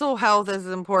mental health is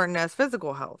as important as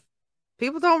physical health.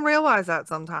 People don't realize that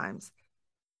sometimes.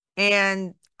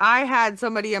 And I had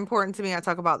somebody important to me, I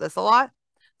talk about this a lot,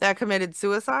 that committed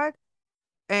suicide.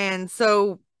 And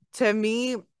so to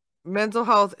me, mental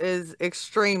health is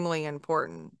extremely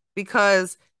important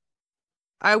because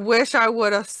I wish I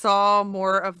would have saw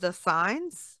more of the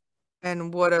signs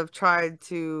and would have tried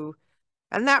to,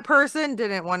 and that person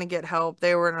didn't want to get help.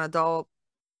 They were an adult.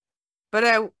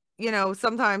 But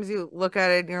sometimes you look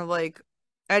at it and you're like,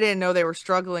 I didn't know they were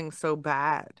struggling so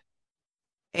bad.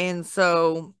 And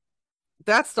so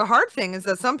that's the hard thing is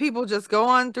that some people just go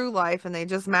on through life and they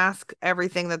just mask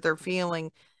everything that they're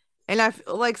feeling. And I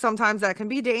feel like sometimes that can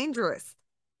be dangerous.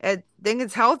 I think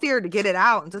it's healthier to get it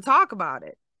out and to talk about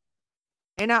it.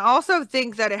 And I also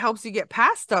think that it helps you get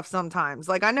past stuff sometimes.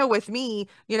 Like I know with me,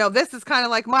 this is kind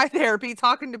of like my therapy,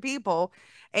 talking to people.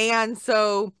 And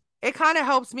so it kind of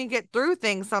helps me get through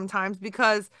things sometimes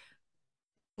because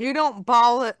you don't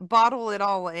bottle it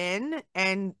all in.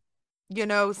 And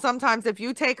sometimes if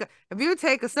you take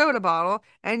a soda bottle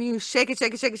and you shake it,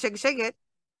 shake it, shake it, shake it, shake it,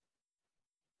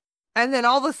 and then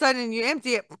all of a sudden you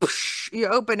empty it, you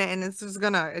open it and it's just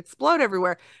gonna explode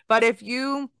everywhere. But if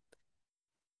you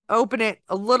open it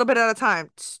a little bit at a time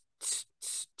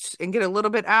and get a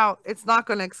little bit out, it's not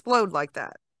gonna explode like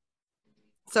that.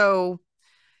 So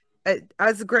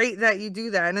it's great that you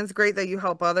do that, and it's great that you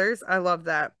help others. I love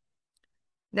that.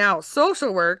 Now,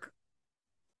 social work,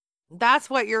 that's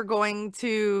what you're going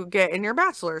to get in your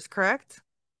bachelor's, correct?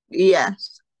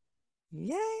 Yes.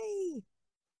 Yay.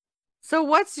 So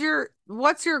what's your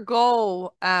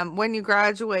goal when you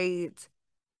graduate?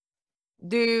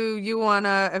 Do you want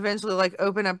to eventually like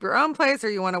open up your own place or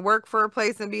you want to work for a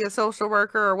place and be a social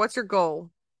worker or what's your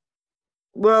goal?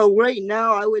 Well, right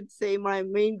now, I would say my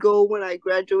main goal when I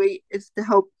graduate is to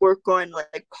help work on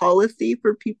like policy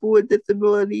for people with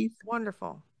disabilities.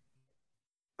 Wonderful.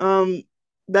 Um,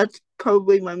 that's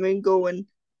probably my main goal, and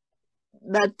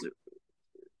that's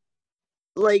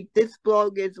like this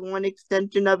blog is one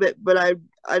extension of it, but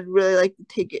I'd really like to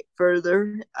take it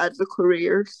further as a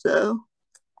career. So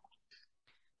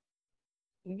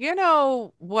You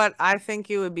know what I think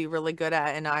you would be really good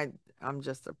at, and I'm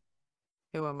just a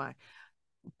who am I?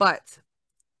 But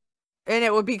and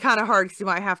it would be kind of hard because you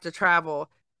might have to travel.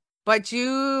 But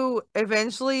you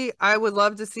eventually, I would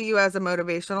love to see you as a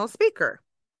motivational speaker.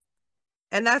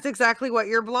 And that's exactly what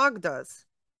your blog does.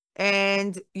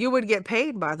 And you would get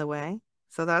paid, by the way.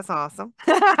 So that's awesome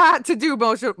to do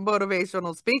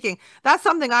motivational speaking. That's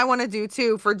something I want to do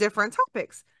too for different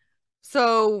topics.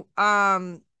 So,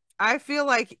 I feel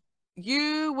like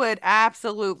you would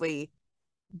absolutely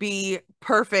be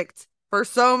perfect for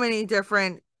so many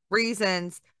different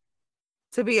reasons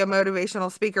to be a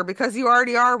motivational speaker because you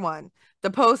already are one.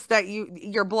 The posts that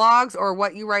your blogs or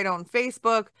what you write on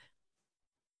Facebook,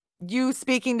 you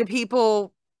speaking to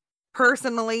people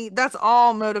personally, that's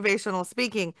all motivational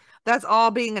speaking. That's all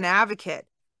being an advocate.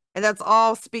 And that's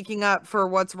all speaking up for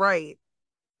what's right.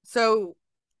 So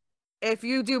if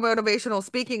you do motivational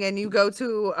speaking and you go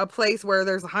to a place where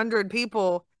there's 100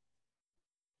 people,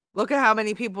 look at how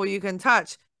many people you can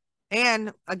touch.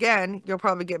 And again, you'll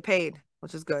probably get paid,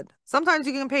 which is good. Sometimes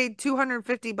you can pay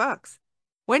 $250.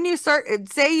 When you start,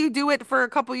 say you do it for a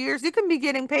couple years, you can be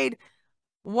getting paid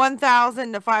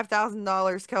 $1,000 to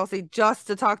 $5,000, Kelsey, just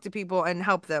to talk to people and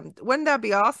help them. Wouldn't that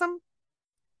be awesome?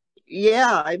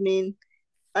 Yeah, I mean,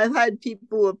 I've had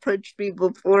people approach me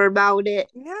before about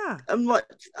it. Yeah. I'm not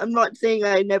I'm not saying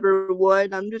I never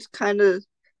would. I'm just kind of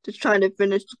just trying to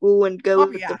finish school and Oh, go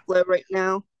with the yeah. flow right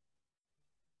now.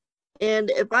 And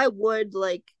if I would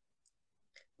like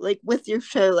with your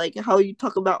show, like how you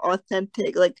talk about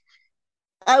authentic, like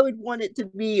I would want it to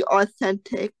be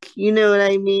authentic. You know what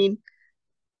I mean?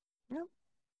 Yeah.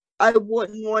 I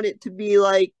wouldn't want it to be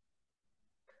like,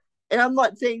 and I'm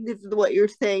not saying this is what you're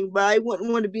saying, but I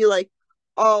wouldn't want to be like,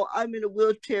 oh, I'm in a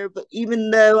wheelchair, but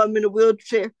even though I'm in a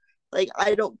wheelchair, like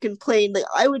I don't complain. Like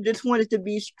I would just want it to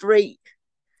be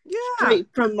Yeah. straight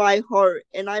from my heart,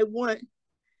 and I want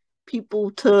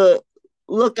people to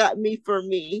look at me for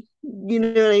me. You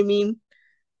know what I mean?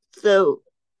 So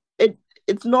it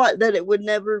it's not that it would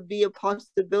never be a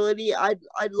possibility. I'd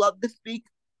love to speak,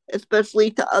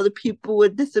 especially to other people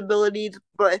with disabilities,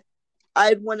 but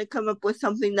I'd want to come up with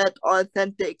something that's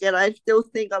authentic, and I still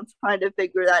think I'm trying to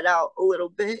figure that out a little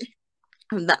bit.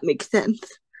 If that makes sense.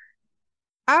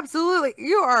 Absolutely.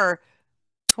 You are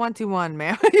 21,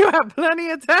 man. You have plenty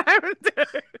of time.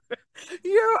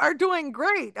 You are doing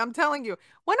great. I'm telling you.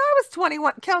 When I was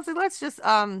 21, Kelsey, let's just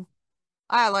I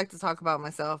like to talk about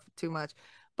myself too much.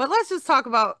 But let's just talk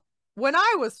about when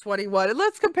I was 21 and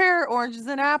let's compare oranges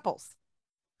and apples.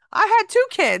 I had two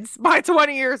kids by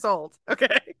 20 years old.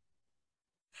 Okay.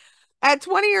 At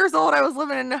 20 years old, I was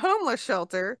living in a homeless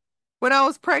shelter when I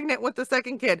was pregnant with the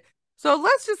second kid. So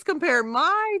let's just compare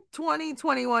my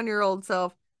 21-year-old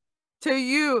self to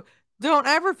you. Don't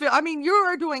ever feel, I mean, you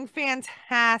are doing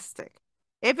fantastic.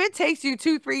 If it takes you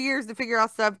 2, 3 years to figure out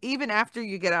stuff, even after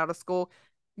you get out of school,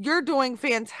 you're doing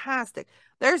fantastic.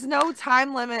 There's no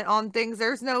time limit on things.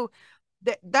 There's no,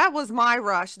 that was my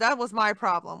rush. That was my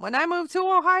problem. When I moved to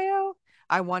Ohio,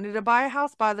 I wanted to buy a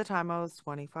house by the time I was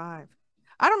 25.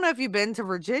 I don't know if you've been to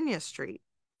Virginia Street,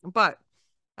 but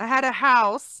I had a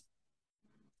house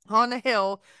on a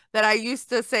hill that I used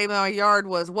to say my yard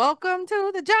was welcome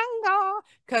to the jungle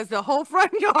because the whole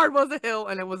front yard was a hill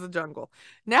and it was a jungle.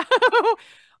 Now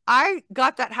I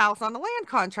got that house on a land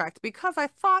contract because I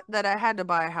thought that I had to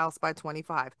buy a house by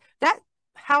 25. That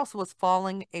house was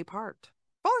falling apart.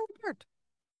 Falling apart.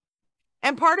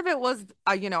 And part of it was,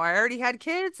 I already had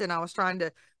kids and I was trying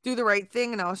to do the right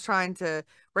thing and I was trying to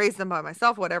raise them by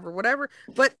myself, whatever, whatever.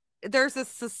 But there's a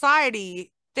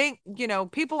society thing,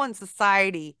 people in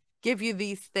society give you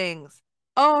these things.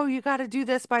 Oh, you got to do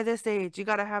this by this age. You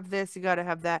got to have this. You got to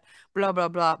have that. Blah, blah,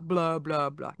 blah, blah, blah,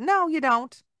 blah. No, you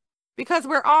don't. Because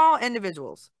we're all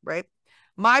individuals, right?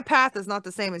 My path is not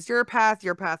the same as your path.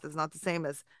 Your path is not the same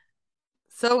as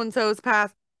so and so's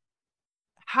path.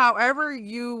 However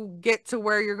you get to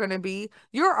where you're going to be,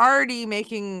 you're already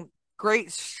making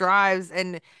great strides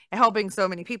and helping so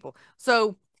many people.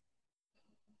 So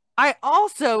I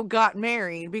also got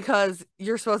married because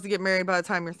you're supposed to get married by the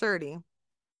time you're 30.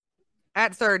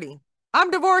 At 30.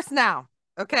 I'm divorced now.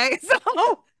 Okay.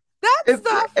 So that If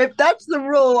stuff, if that's the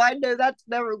rule, I know that's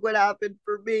never going to happen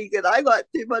for me because I got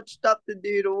too much stuff to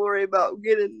do to worry about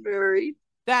getting married.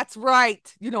 that's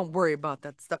right. You don't worry about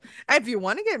that stuff. If you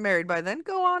want to get married by then,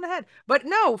 go on ahead. But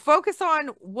no, focus on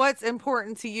what's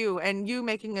important to you and you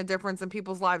making a difference in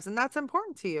people's lives. And that's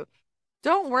important to you.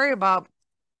 Don't worry about,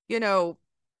 you know,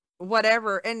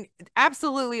 whatever. And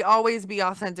absolutely always be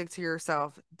authentic to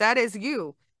yourself. That is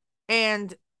you.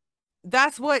 And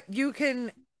that's what you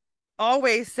can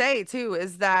always say too,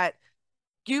 is that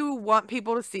you want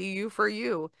people to see you for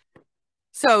you.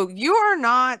 So you are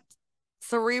not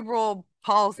cerebral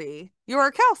palsy. You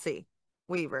are Kelsey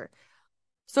Weaver.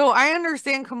 So I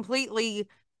understand completely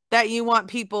that you want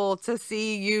people to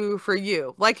see you for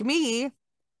you. Like me,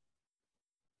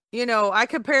 I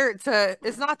compare it to,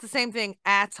 it's not the same thing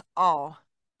at all,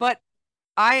 but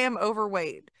I am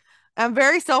overweight. I'm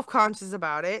very self-conscious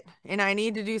about it and I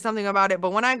need to do something about it.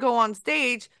 But when I go on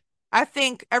stage, I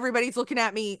think everybody's looking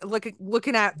at me,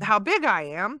 looking at how big I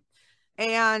am.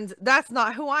 And that's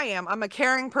not who I am. I'm a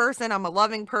caring person. I'm a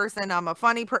loving person. I'm a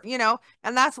funny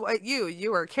and that's what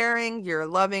you are caring, you're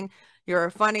loving, you're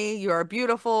funny, you are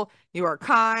beautiful, you are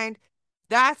kind.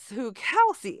 That's who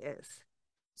Kelsey is.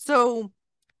 So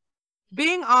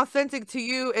being authentic to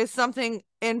you is something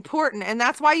important. And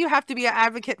that's why you have to be an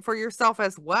advocate for yourself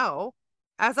as well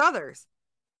as others.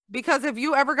 Because if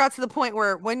you ever got to the point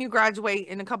where when you graduate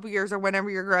in a couple years or whenever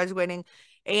you're graduating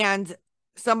and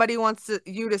somebody wants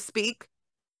you to speak,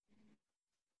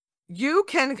 you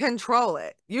can control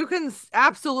it. You can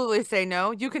absolutely say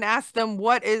no. You can ask them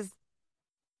what's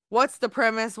the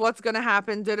premise, what's going to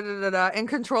happen, da da da da, and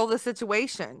control the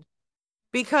situation.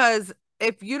 Because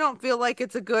if you don't feel like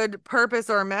it's a good purpose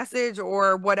or a message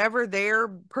or whatever they're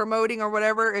promoting or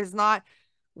whatever is not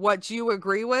what you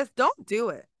agree with, don't do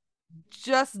it.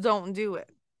 Just don't do it.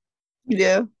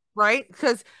 Yeah. Right?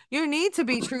 Because you need to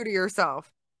be true to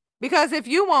yourself. Because if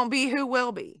you won't be, who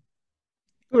will be?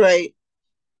 Right.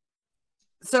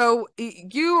 So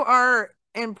you are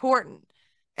important.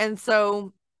 And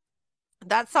so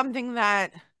that's something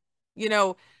that, you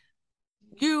know,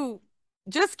 you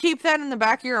just keep that in the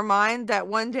back of your mind that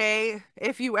one day,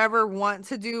 if you ever want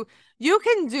to do, you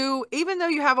can do, even though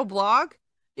you have a blog,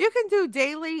 you can do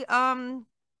daily,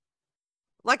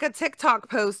 like a TikTok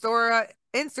post or a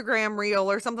Instagram reel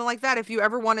or something like that if you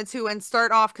ever wanted to and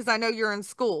start off because I know you're in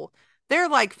school. They're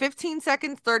like 15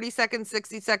 seconds, 30 seconds,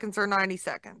 60 seconds, or 90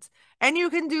 seconds. And you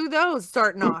can do those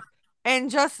starting off and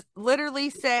just literally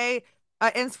say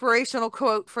an inspirational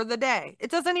quote for the day. It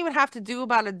doesn't even have to do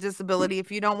about a disability if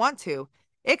you don't want to.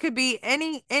 It could be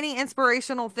any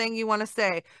inspirational thing you want to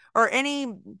say or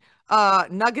any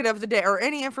nugget of the day or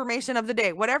any information of the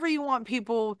day. Whatever you want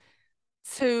people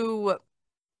to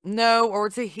know or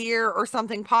to hear or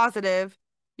something positive,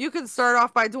 you can start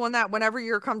off by doing that whenever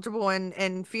you're comfortable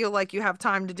and feel like you have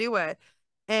time to do it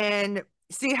and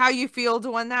see how you feel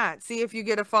doing that. See if you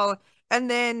get a follow. And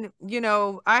then,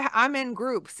 I'm in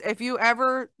groups. If you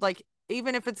ever like,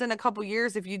 even if it's in a couple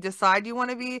years, if you decide you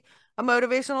want to be a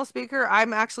motivational speaker,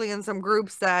 I'm actually in some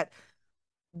groups that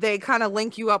they kind of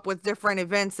link you up with different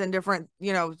events and different,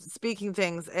 speaking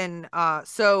things. And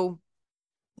so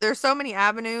there's so many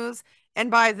avenues. And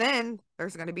by then,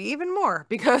 there's going to be even more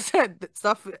because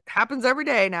stuff happens every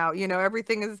day now.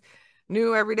 Everything is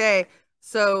new every day.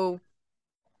 So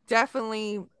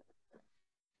definitely,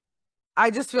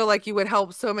 I just feel like you would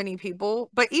help so many people.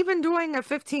 But even doing a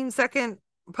 15-second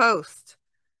post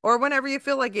or whenever you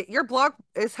feel like it, your blog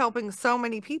is helping so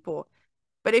many people.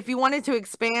 But if you wanted to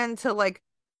expand to like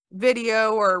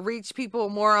video or reach people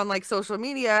more on like social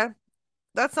media,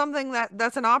 that's something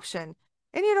that's an option.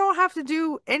 And you don't have to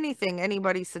do anything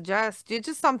anybody suggests. It's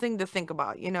just something to think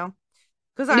about.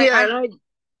 Because Yeah, I and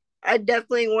I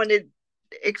definitely want to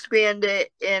expand it,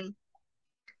 and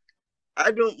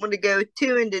I don't want to go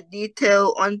too into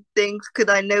detail on things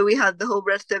because I know we have the whole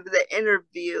rest of the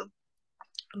interview.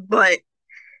 But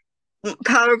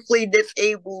powerfully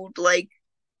disabled, like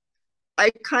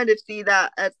I kind of see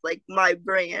that as like my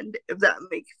brand, if that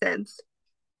makes sense.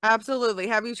 absolutely.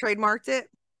 Have you trademarked it?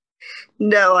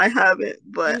 No, I haven't,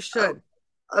 You but should.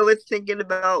 I was thinking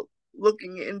about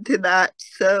looking into that.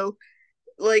 So,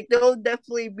 like, there'll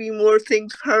definitely be more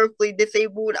things powerfully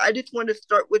disabled. I just want to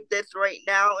start with this right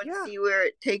now and Yeah. see where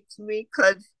it takes me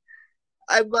because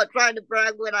I'm not trying to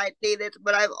brag when I say this,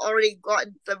 but I've already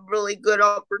gotten some really good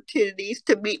opportunities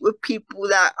to meet with people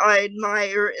that I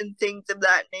admire and things of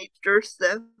that nature.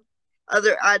 So,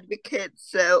 other advocates.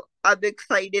 So, I'm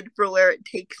excited for where it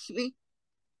takes me.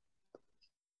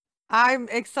 I'm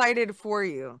excited for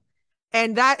you.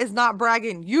 And that is not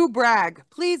bragging. You brag.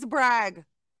 Please brag.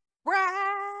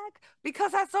 Brag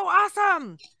because that's so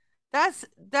awesome.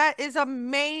 That is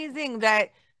amazing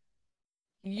that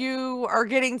you are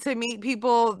getting to meet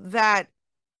people that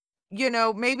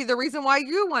maybe the reason why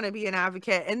you want to be an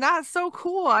advocate. And that's so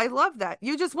cool. I love that.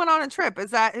 You just went on a trip.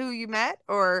 Is that who you met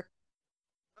or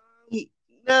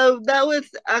No, that was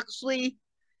actually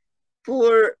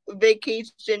for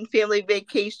vacation, family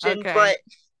vacation, okay. but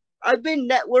I've been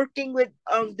networking with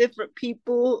different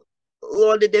people, a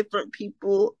lot of different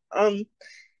people. And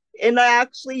I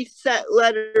actually sent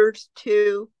letters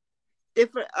to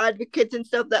different advocates and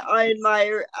stuff that I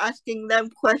admire, asking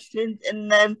them questions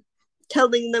and then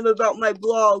telling them about my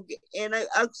blog. And I've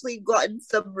actually gotten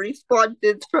some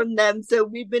responses from them. So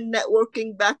we've been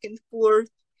networking back and forth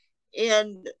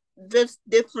and just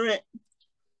different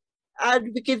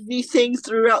advocacy things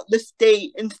throughout the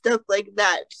state and stuff like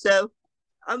that. So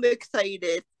I'm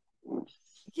excited.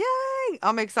 Yay!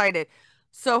 I'm excited.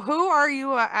 So, who are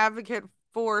you an advocate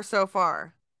for so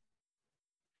far?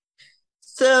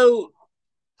 So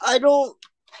I don't.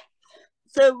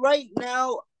 So right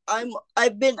now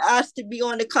I've been asked to be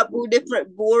on a couple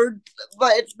different boards,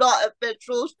 but it's not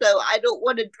official. So I don't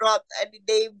want to drop any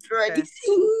names or Okay.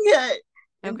 anything yet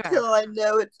Okay. until I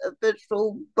know it's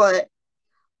official. But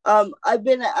I've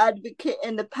been an advocate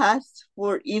in the past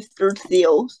for Easter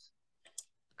seals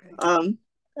Okay. um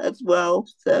as well.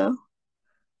 So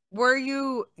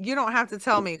You don't have to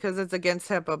tell me because it's against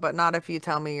HIPAA, but not if you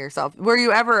tell me yourself. Were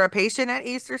you ever a patient at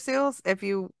Easter Seals if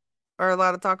you are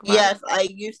allowed to talk about it? yes, I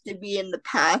used to be in the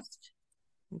past.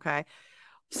 Okay.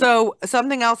 So,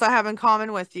 something else I have in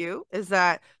common with you is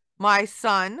that my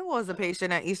son was a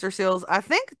patient at Easter Seals, I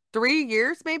think 3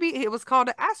 years maybe. It was called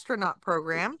an astronaut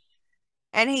program,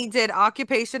 and he did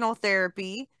occupational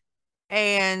therapy.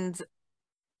 And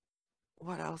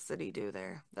what else did he do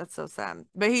there? That's so sad.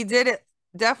 But he did it.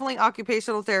 Definitely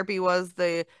occupational therapy was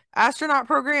the astronaut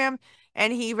program.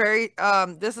 And he very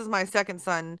this is my second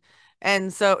son.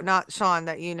 And so not Sean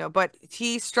that you know, but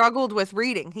he struggled with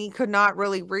reading. He could not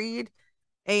really read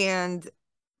and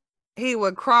he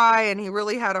would cry and he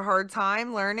really had a hard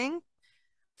time learning.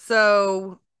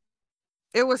 So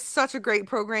it was such a great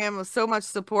program with so much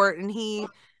support and he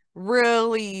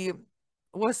really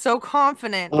was so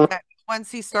confident that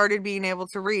once he started being able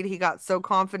to read, he got so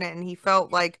confident and he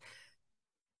felt like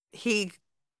he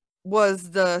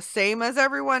was the same as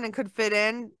everyone and could fit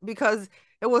in because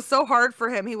it was so hard for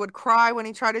him. He would cry when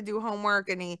he tried to do homework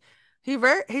and he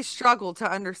struggled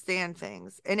to understand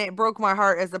things. And it broke my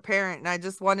heart as a parent and I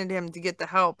just wanted him to get the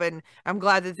help and I'm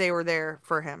glad that they were there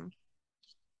for him.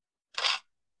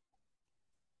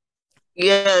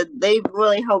 Yeah, they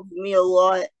really helped me a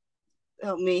lot.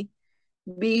 Helped me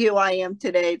be who I am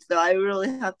today. So I really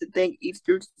have to thank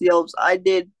Easter Seals. I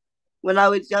did when I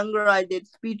was younger. I did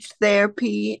speech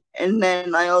therapy, and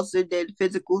then I also did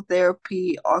physical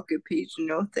therapy,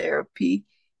 occupational therapy,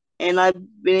 and I've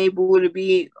been able to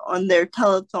be on their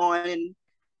telethon and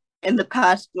in the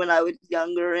past when I was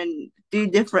younger and do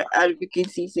different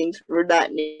advocacy things for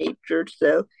that nature.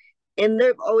 So, and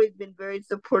they've always been very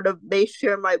supportive. They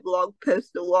share my blog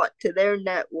post a lot to their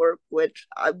network, which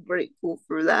I'm grateful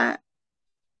for that.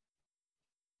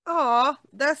 Oh,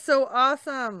 that's so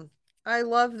awesome. I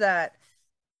love that.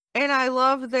 And I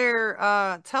love their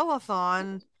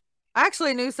telethon. I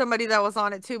actually knew somebody that was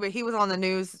on it too, but he was on the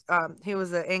news. He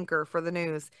was an anchor for the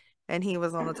news and he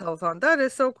was on the telethon. That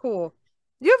is so cool.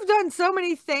 You've done so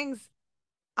many things.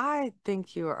 I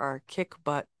think you are kick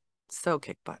butt. So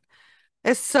kick butt.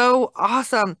 It's so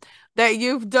awesome that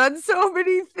you've done so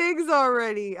many things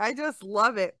already. I just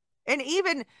love it. And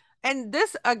even, and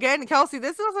this again, Kelsey,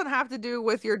 this doesn't have to do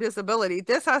with your disability.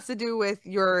 This has to do with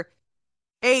your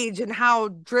age and how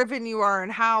driven you are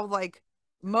and how like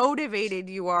motivated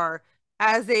you are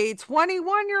as a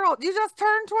 21-year-old. You just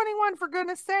turned 21 for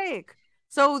goodness sake.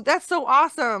 So that's so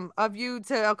awesome of you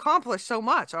to accomplish so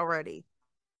much already.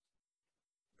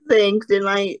 Things, and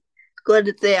I got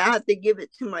to say I have to give it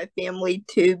to my family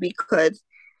too because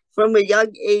from a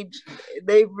young age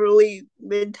they've really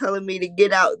been telling me to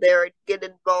get out there and get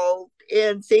involved.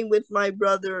 And same with my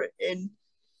brother, and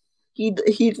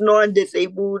he's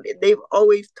non-disabled. They've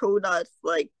always told us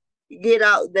like get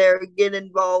out there, get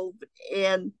involved,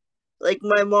 and like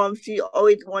my mom, she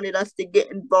always wanted us to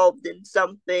get involved in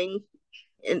something,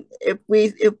 and if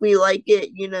we like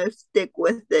it, stick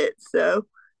with it. So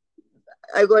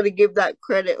I got to give that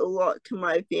credit a lot to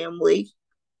my family.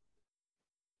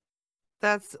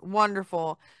 That's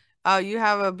wonderful. You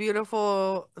have a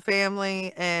beautiful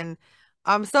family, and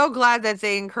I'm so glad that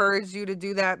they encouraged you to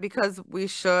do that because we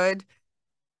should.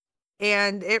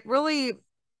 And it really,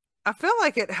 I feel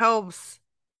like it helps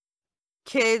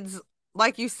kids,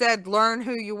 like you said, learn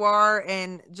who you are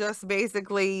and just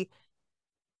basically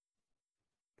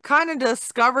kind of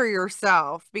discover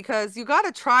yourself because you got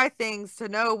to try things to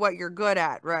know what you're good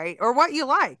at, right? Or what you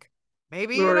like.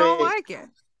 Maybe you don't Right. like it.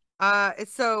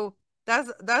 It's so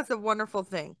that's a wonderful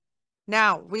thing.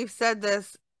 Now, we've said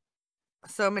this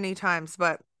so many times,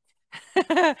 but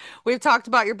we've talked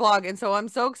about your blog, and so I'm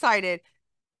so excited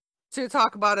to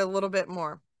talk about it a little bit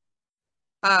more.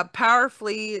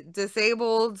 Powerfully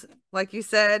disabled, like you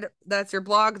said, that's your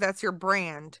blog, that's your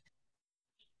brand.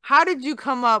 How did you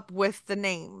come up with the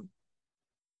name?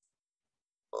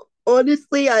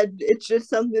 Honestly, it's just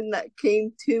something that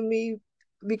came to me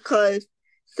because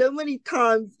so many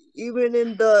times, even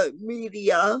in the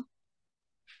media,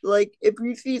 Like if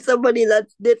you see somebody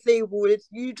that's disabled, it's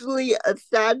usually a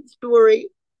sad story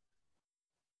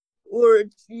or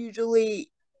it's usually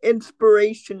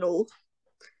inspirational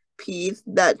piece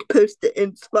that's supposed to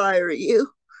inspire you.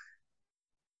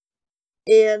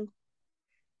 And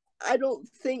I don't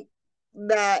think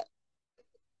that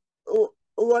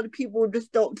a lot of people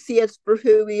just don't see us for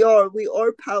who we are. We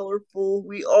are powerful.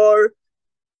 We are,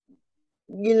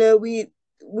 you know,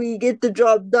 we get the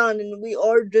job done, and we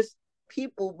are just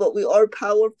people, but we are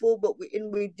powerful. But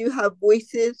we do have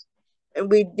voices,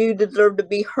 and we do deserve to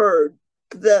be heard.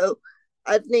 So,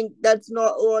 I think that's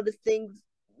not a lot of things.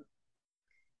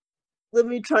 Let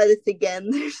me try this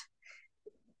again.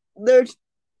 There's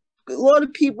a lot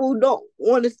of people who don't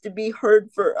want us to be heard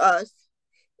for us.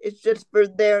 It's just for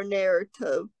their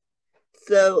narrative.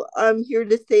 So I'm here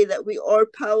to say that we are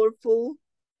powerful.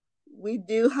 We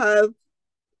do have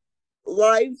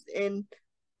lives, and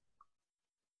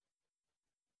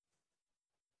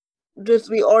just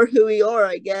we are who we are,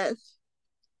 I guess.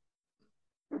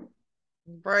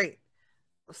 Right.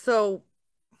 So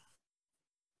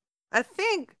I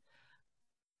think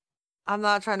I'm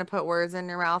not trying to put words in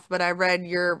your mouth, but I read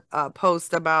your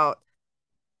post about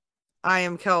I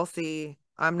am Kelsey.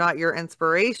 I'm not your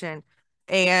inspiration.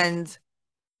 And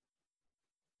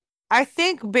I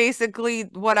think basically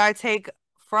what I take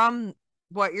from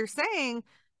what you're saying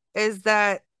is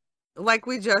that, like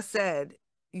we just said,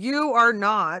 you are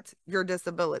not your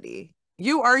disability.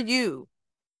 You are you.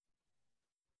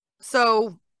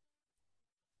 So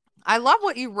I love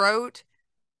what you wrote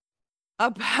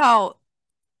about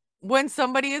when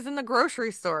somebody is in the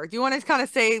grocery store. Do you want to kind of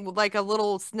say like a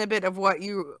little snippet of what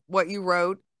you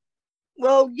wrote?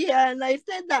 Well, yeah, and I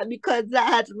said that because that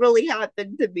has really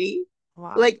happened to me.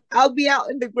 Wow. Like, I'll be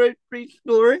out in the grocery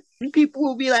store, and people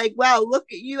will be like, wow, look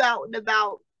at you out and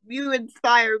about. You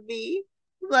inspire me.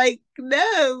 Like,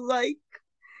 no, like,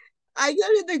 I go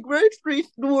to the grocery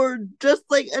store just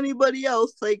like anybody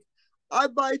else. Like, I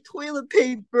buy toilet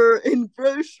paper and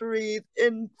groceries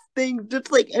and things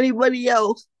just like anybody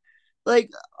else. Like,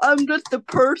 I'm just a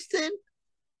person.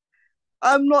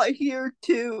 I'm not here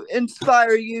to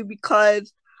inspire you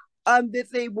because I'm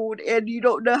disabled and you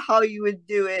don't know how you would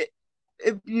do it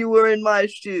if you were in my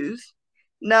shoes.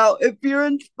 Now, if you're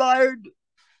inspired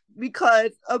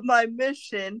because of my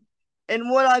mission and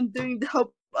what I'm doing to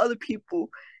help other people,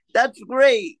 that's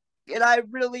great. And I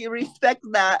really respect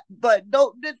that. But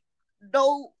don't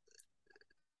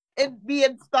be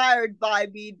inspired by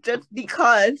me just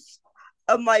because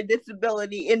of my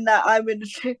disability in that I'm in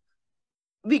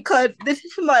because this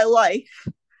is my life.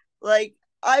 Like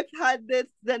I've had this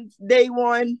since day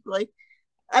one. Like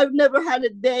I've never had a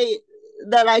day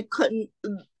that I couldn't.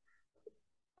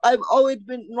 I've always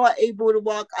been not able to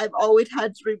walk. I've always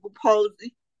had cerebral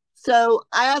palsy. So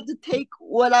I have to take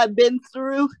what I've been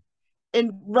through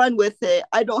and run with it.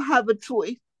 I don't have a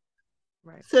choice.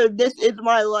 Right. So this is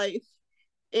my life.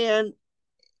 And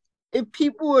if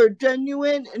people are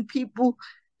genuine and people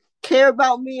care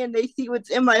about me and they see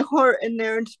what's in my heart and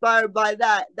they're inspired by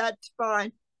that, that's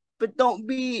fine. But don't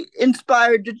be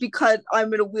inspired just because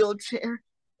I'm in a wheelchair,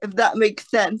 if that makes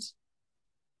sense.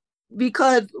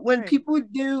 Because when Right. people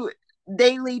do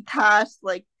daily tasks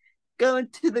like going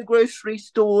to the grocery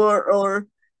store or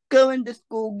going to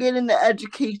school, getting the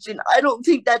education, I don't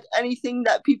think that's anything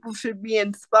that people should be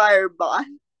inspired by,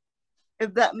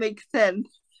 if that makes sense.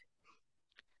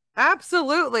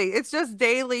 Absolutely. It's just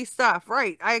daily stuff.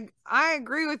 Right. I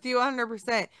agree with you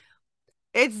 100%.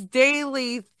 It's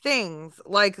daily things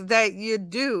like that you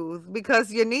do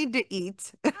because you need to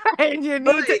eat and you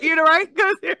need to Right. eat right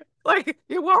because like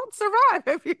you won't survive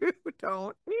if you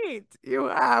don't eat. You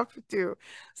have to.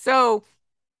 So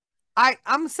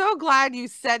I'm so glad you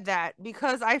said that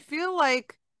because I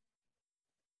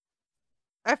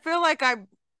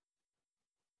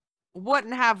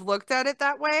wouldn't have looked at it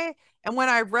that way. And when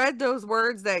I read those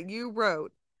words that you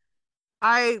wrote,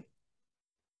 I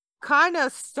kind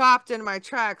of stopped in my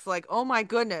tracks like, oh my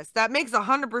goodness, that makes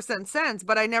 100% sense,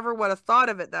 but I never would have thought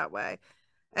of it that way.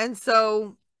 And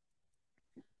so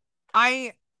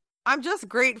I I'm just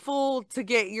grateful to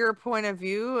get your point of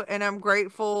view and I'm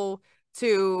grateful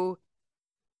to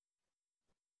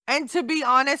and to be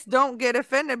honest, don't get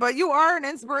offended, but you are an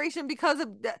inspiration because of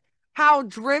how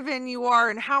driven you are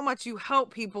and how much you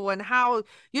help people and how,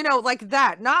 like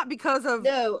that, not because of,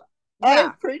 No, I yeah,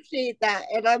 appreciate that,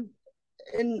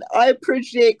 and I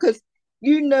appreciate because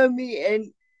you know me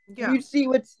and yeah, you see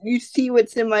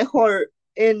what's in my heart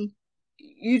and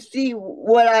you see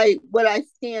what I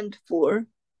stand for.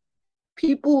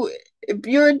 People, if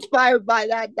you're inspired by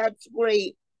that, that's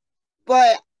great.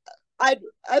 But I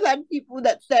I've had people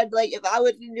that said like if I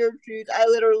was in your shoes, I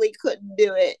literally couldn't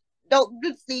do it. Don't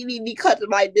just see me because of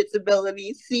my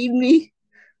disability. See me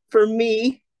for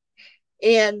me.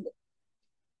 And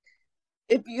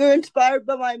if you're inspired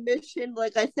by my mission,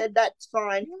 like I said, that's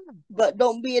fine. Yeah. But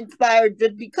don't be inspired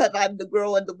just because I'm the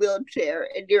girl in the wheelchair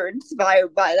and you're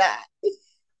inspired by that.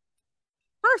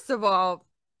 First of all,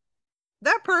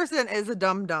 that person is a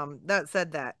dum dum that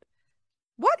said that.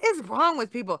 What is wrong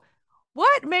with people?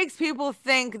 What makes people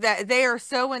think that they are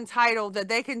so entitled that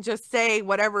they can just say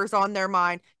whatever's on their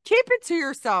mind? Keep it to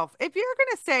yourself. If you're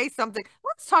going to say something,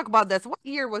 let's talk about this. What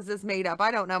year was this made up?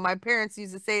 I don't know. My parents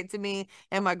used to say it to me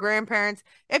and my grandparents.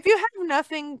 If you have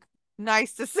nothing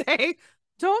nice to say,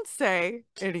 don't say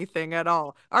anything at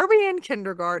all. Are we in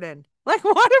kindergarten? Like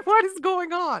what is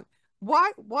going on?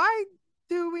 Why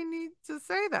do we need to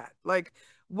say that? Like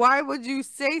why would you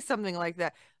say something like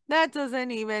that? That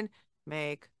doesn't even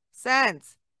make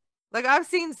sense. Like I've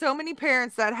seen so many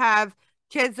parents that have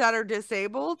kids that are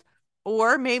disabled,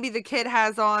 or maybe the kid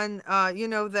has on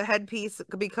the headpiece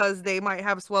because they might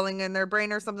have swelling in their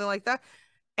brain or something like that.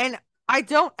 And I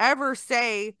don't ever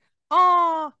say,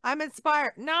 "Oh, I'm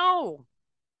inspired." No.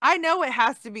 I know it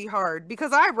has to be hard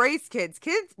because I raise kids.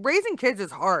 Kids raising kids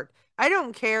is hard. I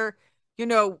don't care, you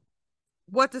know,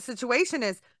 what the situation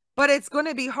is, but it's going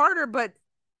to be harder, but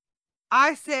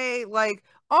I say like,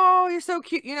 "Oh, you're so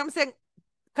cute." You know what I'm saying?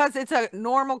 Because it's a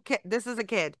normal kid. This is a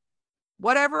kid.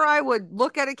 Whatever I would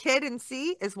look at a kid and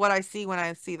see is what I see when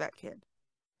I see that kid.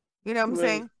 You know what I'm Right.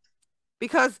 saying?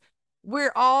 Because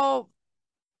we're all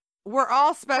we're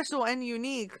all special and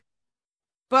unique,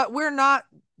 but we're not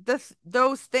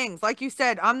those things. Like you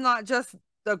said, I'm not just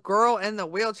the girl in the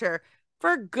wheelchair.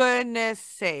 For goodness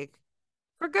sake.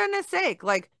 For goodness sake.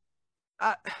 Like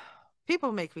uh,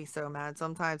 people make me so mad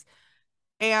sometimes.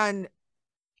 And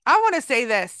I want to say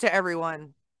this to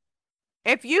everyone.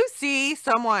 If you see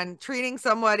someone treating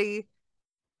somebody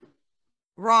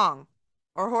wrong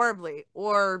or horribly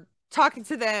or talking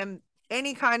to them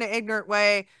any kind of ignorant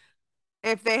way,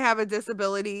 if they have a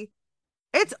disability,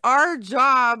 it's our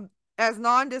job as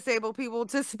non-disabled people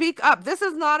to speak up. This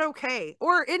is not okay.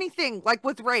 Or anything like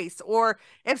with race, or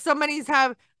if somebody's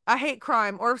have a hate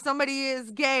crime, or if somebody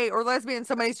is gay or lesbian,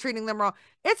 somebody's treating them wrong.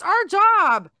 It's our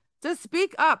job to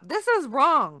speak up. This is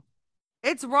wrong.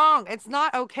 It's wrong. It's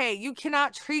not okay. You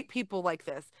cannot treat people like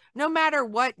this. No matter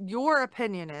what your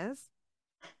opinion is,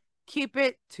 keep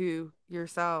it to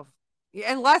yourself.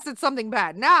 Unless it's something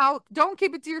bad. Now, don't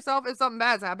keep it to yourself if something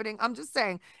bad's happening. I'm just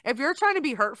saying, if you're trying to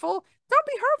be hurtful, don't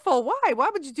be hurtful. Why? Why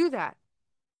would you do that?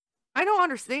 I don't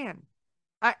understand.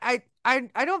 I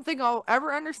don't think I'll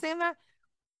ever understand that.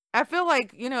 I feel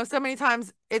like, so many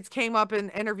times it's came up in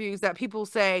interviews that people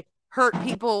say hurt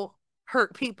people.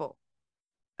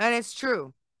 And it's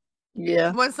true.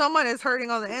 Yeah. When someone is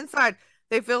hurting on the inside,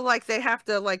 they feel like they have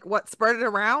to like what spread it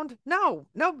around. No,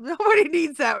 no, nobody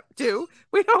needs that too.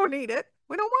 We don't need it.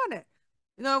 We don't want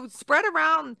it. Spread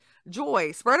around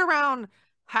joy, spread around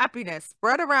happiness,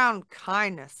 spread around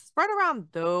kindness, spread around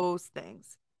those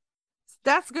things.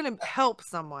 That's going to help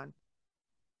someone.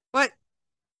 But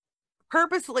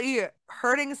purposely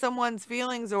hurting someone's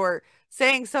feelings or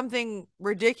saying something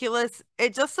ridiculous,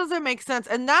 it just doesn't make sense.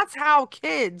 And that's how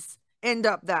kids end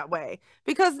up that way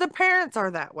because the parents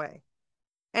are that way.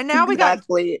 And now we got,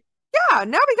 Exactly. yeah,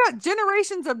 now we got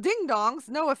generations of ding dongs.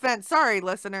 No offense, sorry,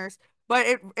 listeners, but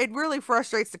it really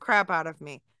frustrates the crap out of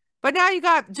me. But now you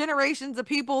got generations of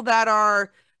people that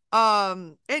are,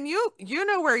 and you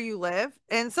know where you live,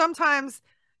 and sometimes,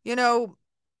 you know,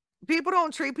 people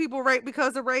don't treat people right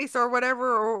because of race or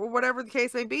whatever the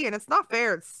case may be, and it's not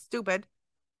fair. It's stupid.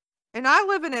 And I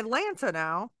live in Atlanta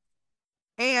now,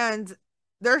 and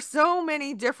there's so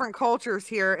many different cultures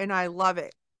here, and I love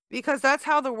it because that's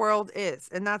how the world is,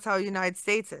 and that's how the United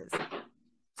States is.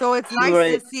 So it's nice to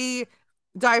Right. see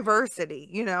diversity,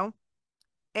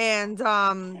 And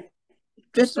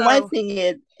Just my so thing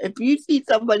is, if you see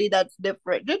somebody that's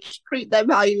different, just treat them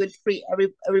how you would treat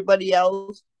everybody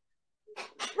else.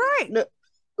 right. No,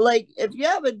 like if you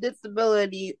have a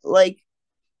disability, like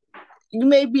you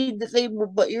may be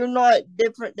disabled, but you're not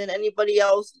different than anybody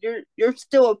else. You're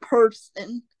still a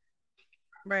person.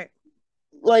 Right.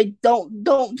 Like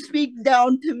don't speak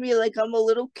down to me like I'm a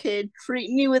little kid.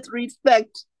 Treat me with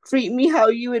respect. Treat me how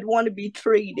you would want to be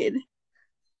treated.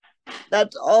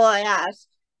 That's all I ask.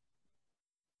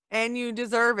 And you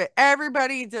deserve it.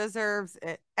 Everybody deserves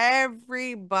it.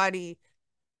 Everybody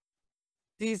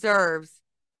deserves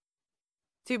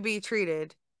to be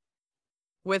treated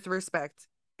with respect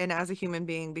and as a human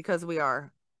being because we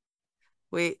are.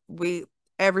 We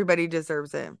everybody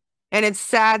deserves it. And it's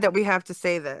sad that we have to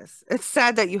say this. It's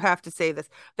sad that you have to say this.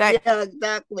 That Yeah,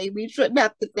 exactly. We shouldn't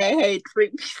have to say, "Hey,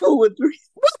 treat people with respect."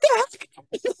 what the heck?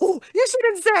 You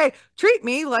shouldn't say treat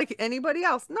me like anybody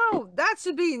else. No, that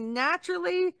should be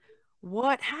naturally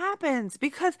what happens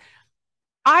because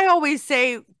I always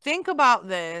say, think about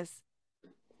this.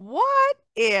 What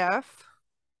if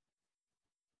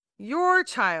your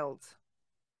child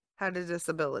had a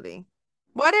disability?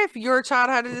 What if your child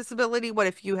had a disability? What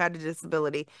if you had a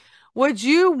disability? Would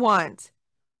you want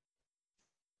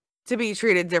to be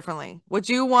treated differently? Would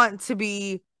you want to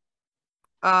be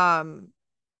um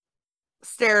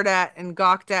stared at and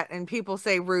gawked at and people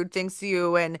say rude things to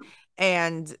you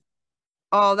and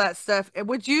all that stuff?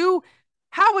 Would you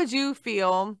how would you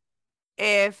feel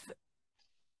if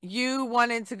you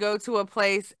wanted to go to a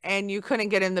place and you couldn't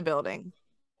get in the building?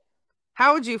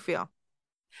 How would you feel?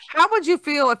 How would you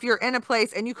feel if you're in a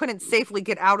place and you couldn't safely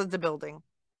get out of the building?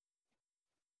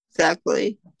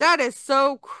 Exactly. That is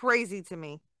so crazy to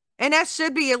me. And that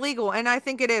should be illegal. And I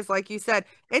think it is, like you said,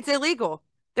 it's illegal.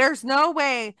 There's no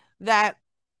way that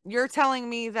you're telling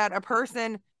me that a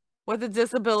person with a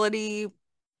disability,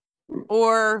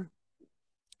 or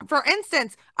for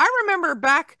instance, I remember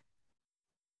back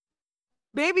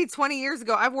maybe 20 years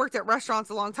ago, I've worked at restaurants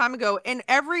a long time ago. In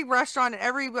every restaurant,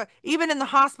 even in the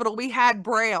hospital, we had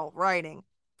Braille writing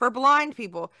for blind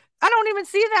people. I don't even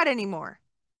see that anymore.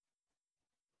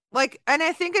 Like, and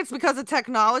I think it's because of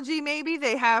technology, maybe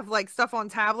they have like stuff on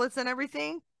tablets and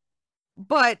everything.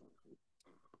 But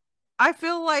I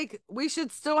feel like we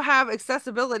should still have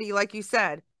accessibility, like you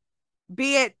said,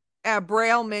 be it a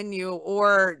Braille menu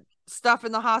or stuff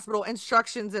in the hospital,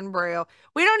 instructions in Braille.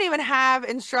 We don't even have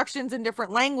instructions in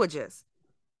different languages.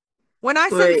 When I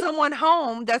send Right. someone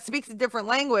home that speaks a different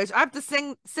language, I have to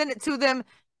send it to them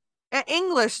in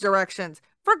English directions.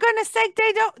 For goodness sake,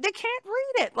 they can't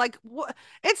read it. Like what?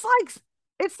 It's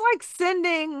like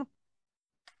sending.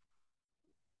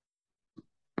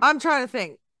 I'm trying to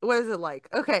think. What is it like?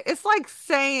 Okay, it's like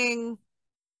saying,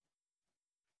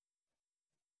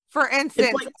 for It's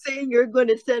instance, like saying you're going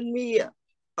to send me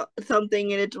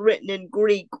something and it's written in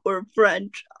Greek or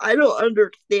French. I don't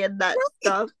understand that right.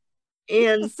 stuff.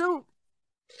 Yeah, And so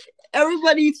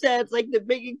everybody says, like, the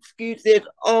big excuse is,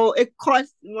 oh, it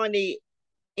costs money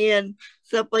and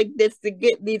stuff like this to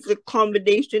get these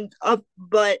accommodations up.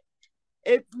 But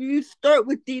if you start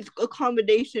with these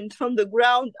accommodations from the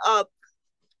ground up,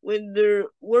 when they're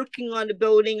working on a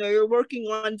building or you're working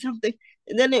on something,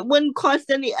 and then it wouldn't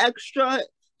cost any extra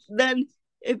than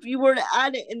if you were to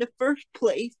add it in the first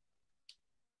place.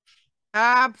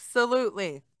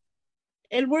 absolutely.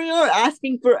 And we're not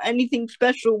asking for anything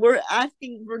special. We're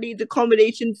asking for these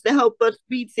accommodations to help us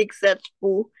be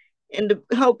successful and to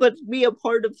help us be a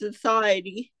part of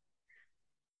society.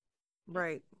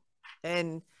 Right.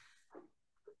 And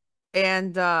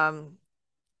and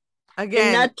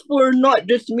And again, that's for not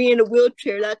just me in a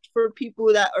wheelchair, that's for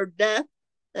people that are deaf,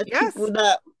 that's yes, people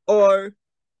that are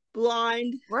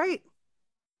blind, right,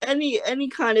 any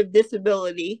kind of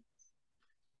disability.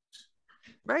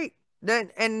 right.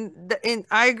 Then and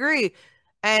I agree.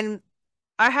 And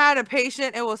I had a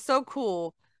patient, it was so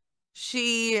cool.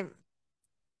 She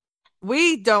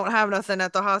we don't have nothing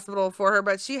at the hospital for her,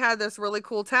 but she had this really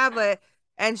cool tablet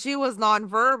and she was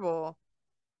nonverbal.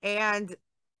 And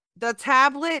the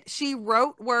tablet, she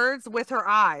wrote words with her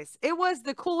eyes. It was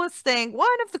the coolest thing, one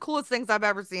of the coolest things I've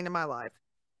ever seen in my life.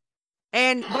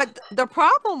 And but the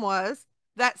problem was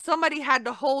that somebody had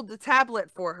to hold the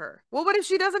tablet for her. Well, what if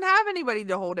she doesn't have anybody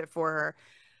to hold it for her?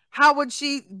 How would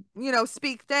she,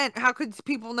 speak then? How could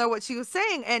people know what she was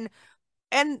saying?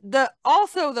 And the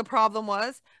also the problem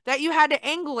was that you had to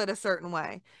angle it a certain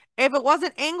way. If it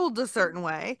wasn't angled a certain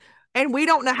way, and we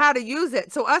don't know how to use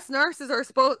it. So us nurses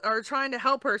are trying to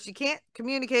help her. She can't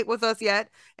communicate with us yet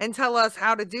and tell us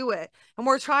how to do it. And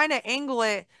we're trying to angle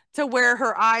it to where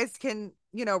her eyes can,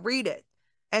 read it.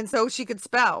 And so she could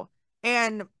spell.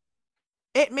 And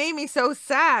it made me so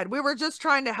sad. We were just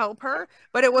trying to help her,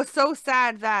 but it was so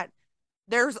sad that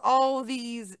there's all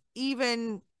these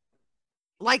even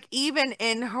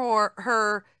in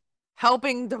her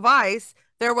helping device,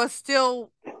 there was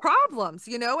still problems,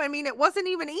 I mean, it wasn't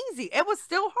even easy. It was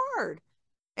still hard.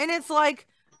 And it's like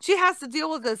she has to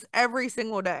deal with this every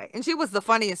single day. And she was the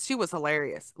funniest. She was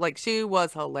hilarious. Like she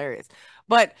was hilarious.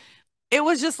 But it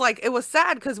was just like it was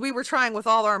sad because we were trying with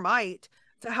all our might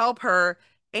to help her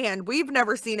and we've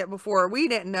never seen it before. We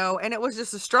didn't know and it was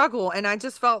just a struggle and I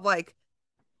just felt like,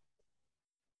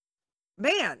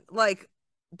 man, like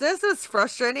this is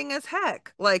frustrating as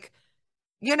heck. Like,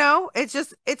 it's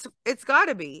just it's got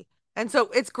to be. And so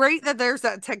it's great that there's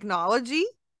that technology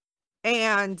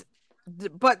and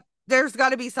but there's got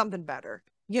to be something better.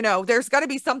 There's got to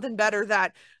be something better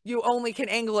that you only can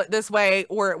angle it this way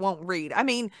or it won't read. I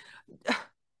mean,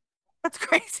 that's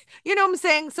crazy. You know what I'm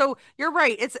saying? So you're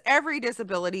right. It's every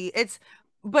disability.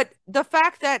 But the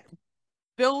fact that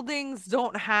buildings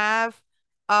don't have,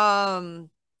 um,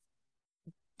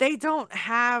 they don't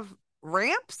have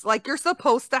ramps, like you're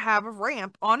supposed to have a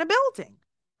ramp on a building,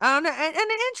 on an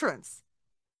entrance.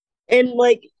 And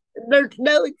like, there's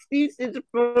no excuses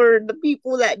for the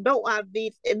people that don't have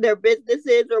these in their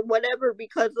businesses or whatever,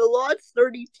 because the law's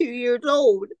 32 years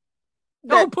old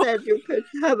Oh, that says you're supposed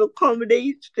to have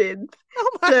accommodations.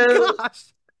 oh my So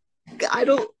gosh. I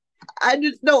don't, I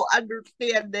just don't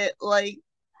understand it. Like,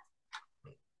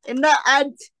 and that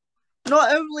adds,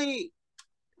 not only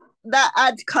that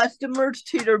adds customers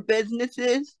to their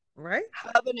businesses, Right?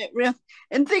 having it real.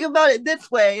 And think about it this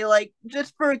way, like,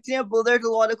 just for example, there's a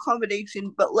lot of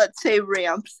accommodations, but let's say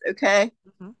ramps, okay?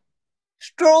 Mm-hmm.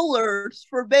 Strollers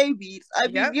for babies. I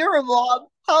mean, Yep. you're a mom.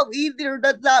 How easier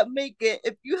does that make it?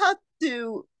 If you have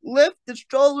to lift the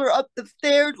stroller up the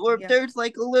stairs, or if Yeah. there's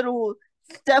like a little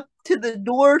step to the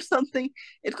door or something,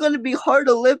 it's going to be hard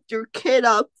to lift your kid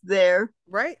up there.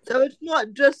 Right. So it's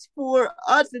not just for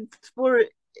us, it's for,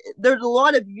 there's a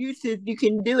lot of uses you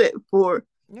can do it for.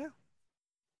 Yeah.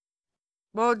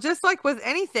 Well, just like with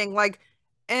anything, like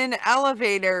in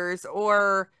elevators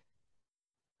or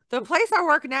the place I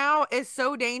work now is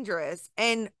so dangerous.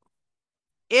 And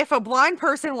if a blind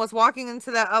person was walking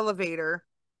into that elevator,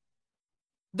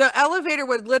 the elevator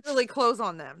would literally close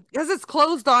on them because it's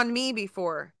closed on me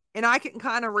before and I can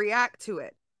kind of react to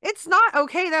it. It's not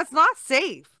okay. That's not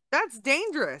safe. That's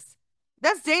dangerous.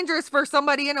 That's dangerous for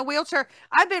somebody in a wheelchair.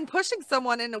 I've been pushing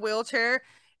someone in a wheelchair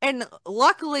and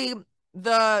luckily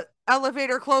the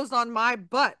elevator closed on my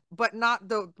butt, but not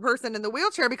the person in the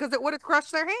wheelchair because it would have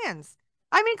crushed their hands.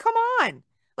 I mean, come on.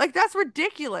 Like, that's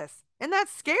ridiculous. And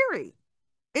that's scary.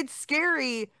 It's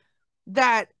scary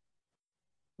that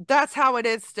that's how it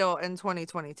is still in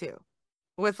 2022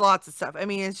 with lots of stuff. I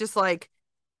mean, it's just like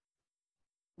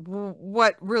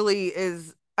what really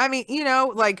is, I mean,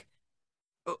 like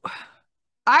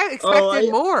I Oh,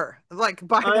 expected more like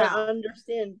by I now.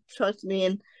 understand. Trust me,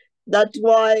 and that's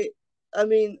why. I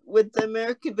mean, with the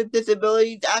American with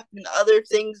Disabilities Act and other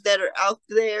things that are out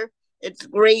there, it's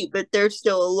great, but there's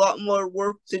still a lot more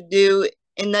work to do,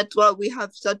 and that's why we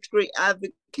have such great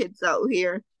advocates out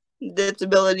here, in the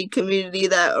disability community,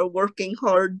 that are working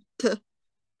hard to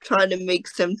try to make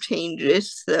some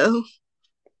changes. So,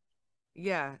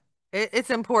 Yeah, it's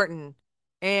important.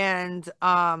 And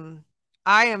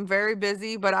I am very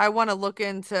busy, but I want to look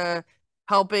into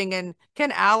helping. And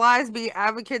can allies be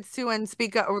advocates too and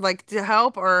speak up or like to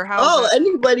help, or how's oh, that?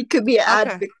 anybody could be an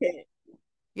Okay. advocate.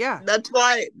 Yeah. That's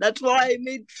why I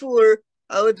made sure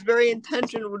I was very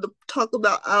intentional to talk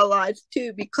about allies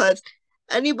too, because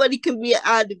anybody can be an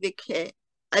advocate.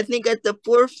 I think at the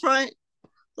forefront,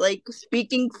 like,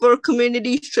 speaking for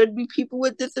communities should be people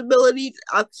with disabilities,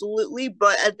 absolutely.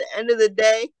 But at the end of the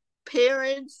day,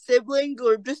 parents, siblings,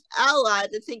 or just allies,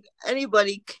 I think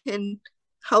anybody can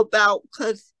help out,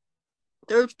 because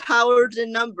there's powers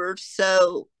in numbers.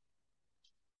 So,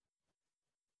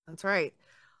 That's right.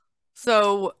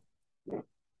 So,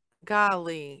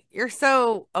 golly, you're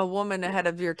so a woman ahead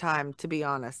of your time, to be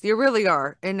honest. You really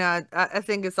are. And I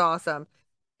think it's awesome.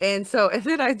 And so, and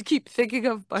then I keep thinking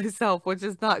of myself, which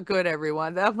is not good,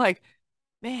 everyone. I'm like,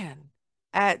 man,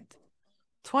 at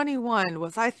 21,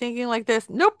 was I thinking like this?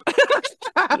 Nope.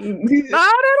 Not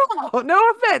at all. No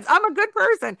offense. I'm a good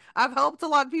person. I've helped a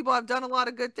lot of people. I've done a lot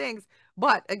of good things.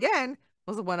 But again,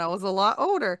 was when I was a lot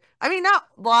older. I mean, not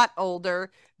a lot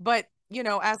older, but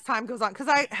as time goes on, because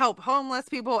I help homeless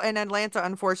people in Atlanta.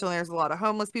 Unfortunately, there's a lot of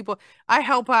homeless people. I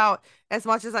help out as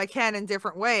much as I can in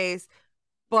different ways,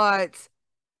 but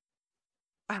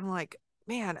I'm like,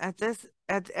 man,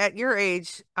 at your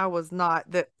age, I was not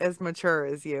that as mature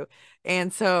as you.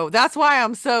 And so that's why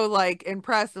I'm so like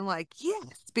impressed and like,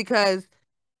 yes, because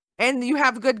and you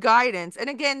have good guidance. And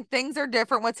again, things are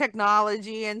different with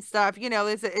technology and stuff.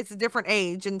 It's a different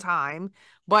age and time,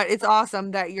 but it's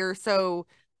awesome that you're so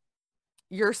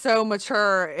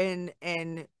mature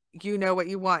and you know what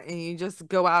you want and you just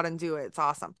go out and do it. It's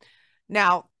awesome.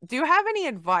 Now, do you have any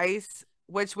advice,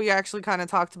 which we actually kind of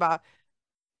talked about?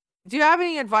 Do you have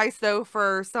any advice though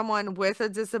for someone with a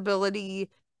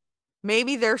disability?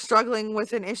 Maybe they're struggling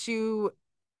with an issue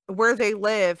where they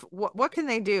live. What can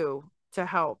they do to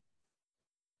help?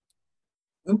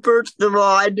 first of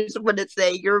all, I just want to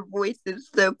say your voice is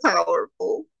so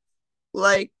powerful.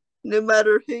 Like, no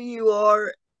matter who you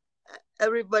are,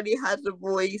 everybody has a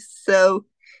voice. So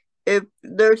if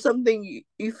there's something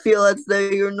you feel as though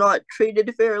you're not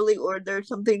treated fairly, or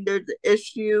there's an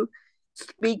issue,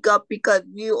 speak up because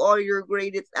you are your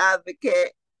greatest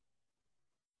advocate.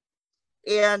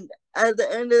 And at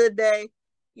the end of the day,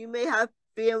 you may have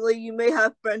family, you may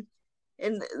have friends,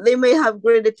 and they may have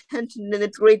great attention, and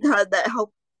it's great to have that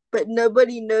help. But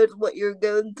nobody knows what you're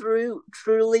going through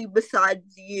truly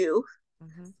besides you.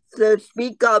 Mhm. So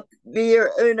speak up, be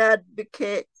your own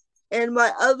advocate. And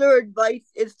my other advice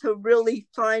is to really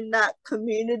find that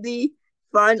community,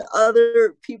 find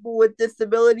other people with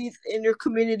disabilities in your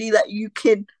community that you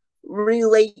can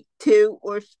relate to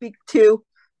or speak to,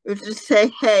 or just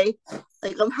say, hey,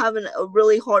 like I'm having a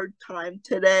really hard time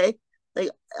today. Like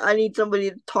I need somebody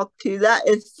to talk to. That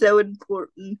is so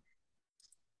important.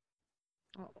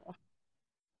 Oh,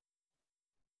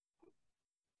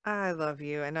 I love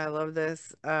you and I love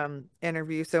this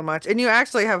interview so much. And you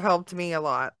actually have helped me a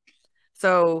lot.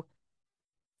 So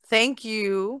thank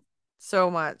you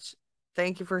so much.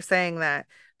 Thank you for saying that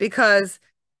because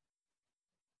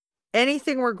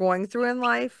anything we're going through in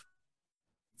life,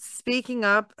 speaking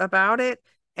up about it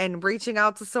and reaching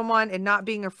out to someone and not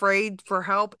being afraid for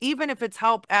help, even if it's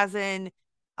help as in,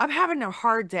 I'm having a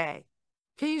hard day.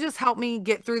 Can you just help me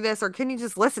get through this or can you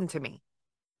just listen to me?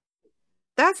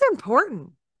 That's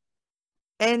important.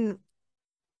 And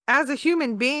as a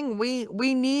human being,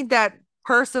 we need that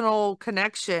personal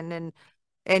connection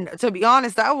and to be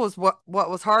honest, that was what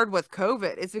was hard with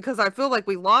COVID. It's because I feel like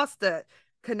we lost the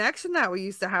connection that we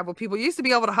used to have with people. We used to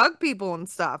be able to hug people and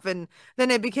stuff, and then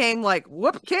it became like,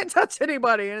 whoop, can't touch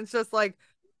anybody. And it's just like,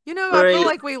 I feel Right.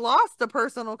 like we lost the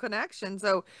personal connection.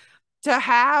 So to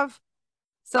have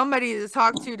somebody to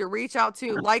talk to reach out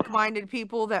to like-minded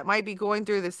people that might be going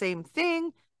through the same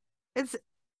thing, it's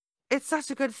it's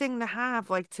such a good thing to have,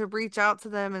 like to reach out to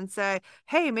them and say,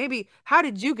 "Hey, maybe how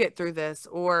did you get through this?"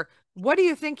 Or what do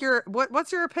you think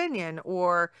what's your opinion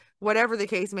or whatever the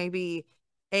case may be.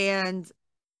 And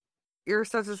you're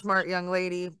such a smart young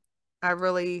lady. I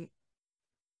really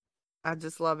I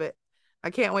just love it. I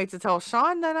can't wait to tell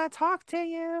Sean that I talked to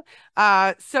you.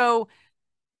 So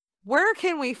where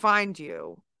can we find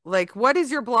you? Like what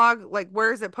is your blog? Like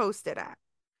where is it posted at?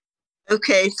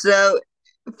 Okay, so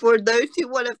for those who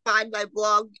want to find my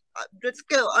blog, just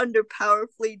go under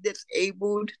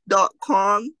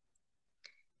powerfullydisabled.com.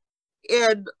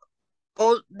 And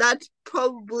that's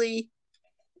probably,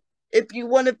 if you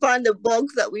want to find the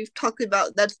blogs that we've talked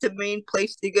about, that's the main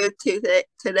place to go to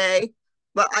today.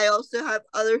 But I also have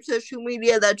other social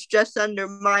media that's just under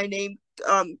my name,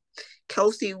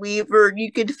 Kelsey Weaver.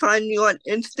 You can find me on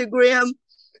Instagram.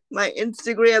 My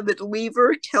Instagram is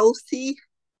Weaver Kelsey.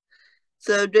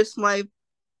 So just my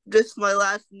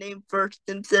last name first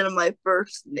instead of my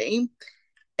first name.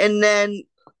 And then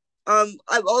I'm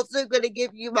also gonna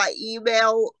give you my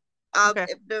email. Okay.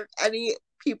 If there's any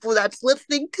people that's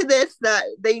listening to this that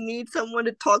they need someone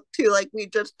to talk to, like we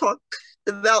just talked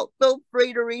about, feel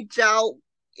free to reach out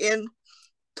and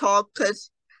talk, because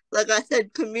like I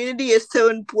said, community is so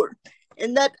important.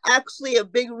 And that's actually a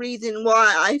big reason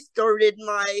why I started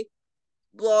my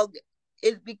blog,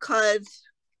 is because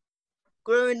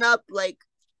growing up, like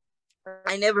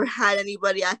I never had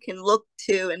anybody I can look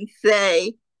to and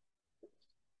say,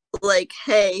 like,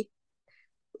 hey,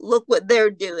 look what they're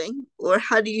doing, or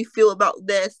how do you feel about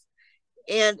this?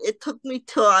 And it took me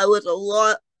till I was a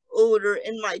lot older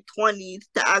in my 20s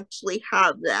to actually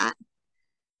have that.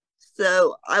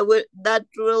 So that's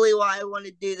really why I want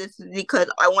to do this, is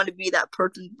because I want to be that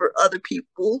person for other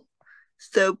people.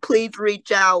 So please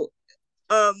reach out.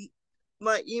 Um,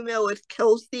 my email is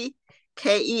Kelsey,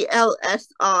 Kelsi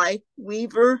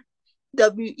Weaver,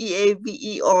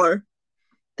 Weaver,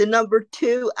 the number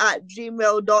two at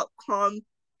gmail.com.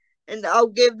 And I'll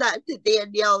give that to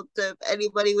Danielle. So if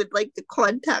anybody would like to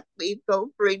contact me, feel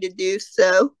free to do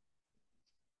so.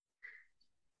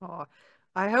 Oh,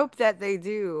 I hope that they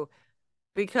do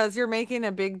because you're making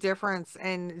a big difference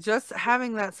and just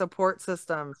having that support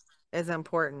system is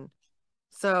important.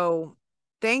 So,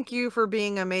 thank you for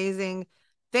being amazing.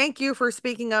 Thank you for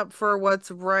speaking up for what's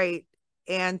right.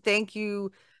 And thank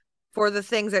you for the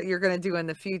things that you're going to do in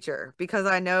the future because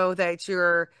I know that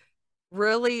you're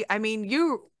really, I mean,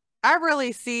 I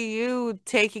really see you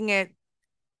taking it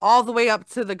all the way up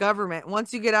to the government.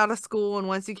 Once you get out of school and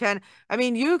once you can, I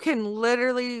mean, you can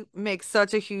literally make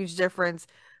such a huge difference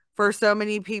for so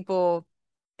many people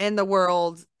in the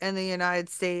world, in the United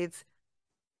States.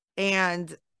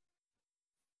 And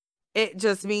it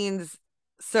just means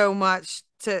so much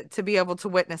to be able to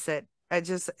witness it.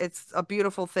 It's a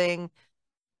beautiful thing.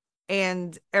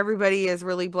 And everybody is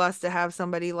really blessed to have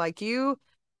somebody like you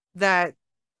that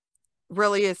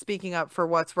really is speaking up for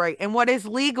what's right and what is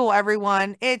legal,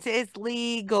 everyone. It's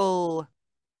legal.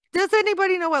 Does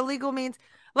anybody know what legal means?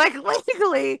 Like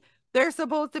legally, they're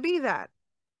supposed to be that,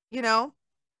 you know?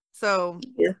 So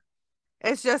Yeah.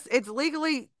 it's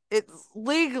legally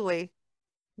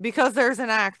because there's an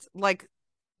act, like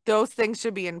those things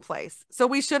should be in place.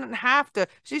 So she shouldn't have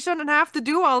to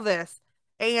do all this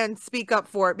and speak up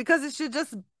for it because it should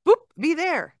just boop be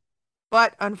there.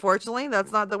 But unfortunately,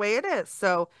 that's not the way it is.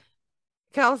 So,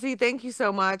 Kelsey, thank you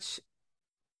so much.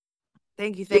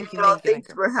 Thank you, Yeah, thank you, well, thank you, thank thanks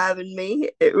you. for having me.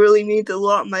 It really means a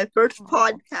lot. My first Aw.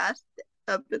 podcast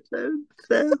episode.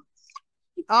 So,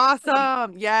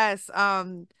 Awesome. Yes.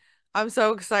 I'm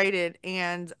so excited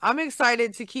and I'm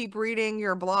excited to keep reading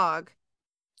your blog.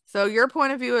 So your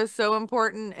point of view is so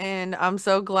important and I'm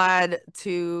so glad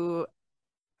to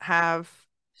have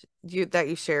you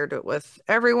shared it with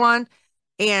everyone.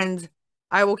 And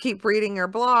I will keep reading your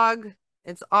blog.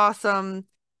 It's awesome.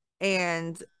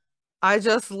 And I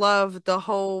just love the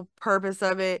whole purpose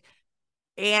of it.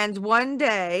 And one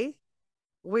day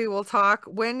we will talk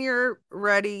when you're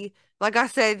ready. Like I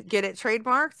said, get it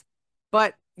trademarked,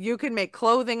 but you can make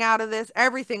clothing out of this,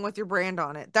 everything with your brand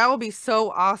on it. That will be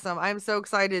so awesome. I'm so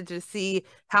excited to see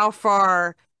how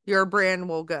far your brand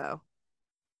will go.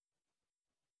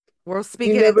 We'll speak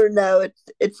you it into never know.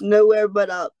 It's nowhere but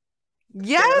up.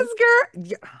 yes, So,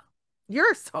 girl.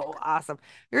 You're so awesome.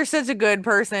 You're such a good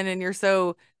person and you're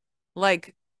so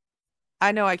like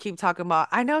I know I keep talking about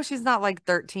I know she's not like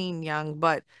 13 young,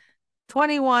 but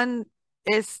 21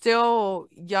 is still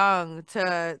young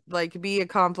to like be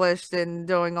accomplished and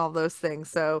doing all those things.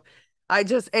 So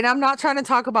and I'm not trying to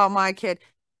talk about my kid.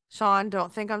 Sean,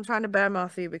 don't think I'm trying to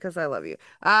badmouth you because I love you.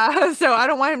 So I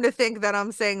don't want him to think that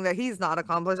I'm saying that he's not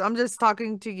accomplished. I'm just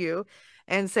talking to you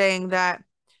and saying that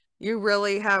you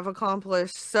really have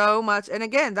accomplished so much. And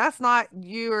again, that's not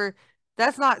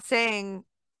saying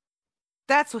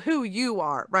that's who you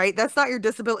are, right? That's not your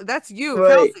disability. That's you,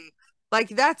 right. Kelsey. Like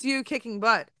that's you kicking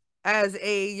butt as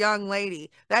a young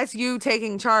lady. That's you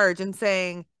taking charge and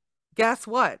saying, guess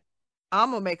what?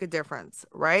 I'm gonna make a difference,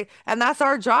 right? And that's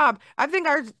our job. I think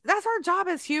that's our job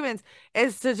as humans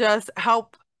is to just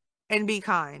help and be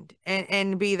kind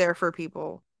and be there for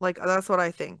people. Like that's what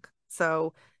I think.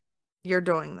 So you're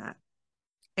doing that.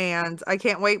 And I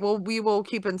can't wait. Well, we will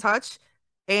keep in touch.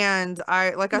 And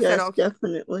like I said, Yes, I'll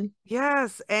definitely.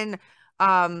 yes, and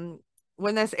um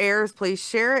when this airs, please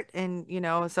share it and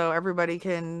so everybody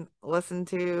can listen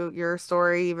to your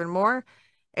story even more.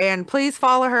 And please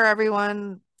follow her,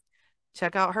 everyone.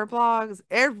 Check out her blogs.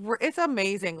 It's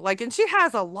amazing. Like, and she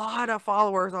has a lot of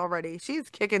followers already. She's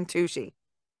kicking Tushy.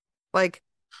 Like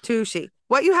Tushy.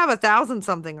 What you have 1,000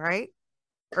 something, right?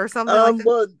 Or something like that.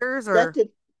 Well, Years that's or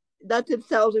it. That's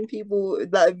 1,000 people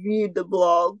that viewed the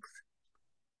blog.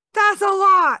 that's a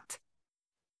lot.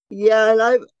 Yeah,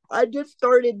 and I just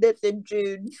started this in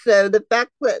June, so the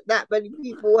fact that that many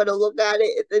people want to look at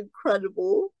it is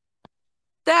incredible.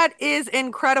 That is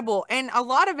incredible. And a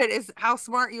lot of it is how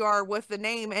smart you are with the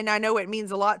name. And I know it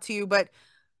means a lot to you, but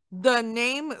the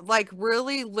name like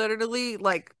really literally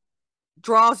like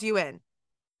draws you in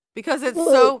because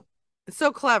Well, it's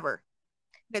so clever.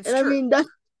 It's and I true. mean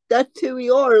that's who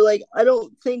we are. Like I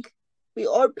don't think we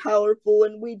are powerful,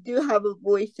 and we do have a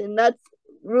voice, and that's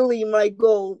really my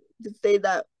goal to say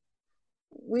that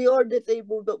we are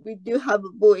disabled, but we do have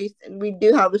a voice, and we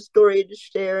do have a story to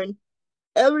share, and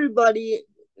everybody,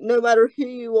 no matter who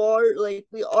you are, like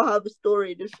we all have a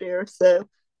story to share. So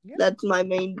Yeah. that's my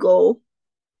main goal.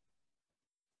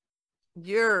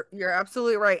 You're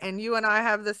absolutely right. And you and I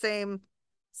have the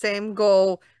same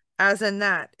goal as in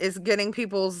that is getting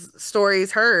people's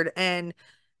stories heard and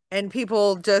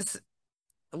people just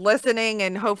listening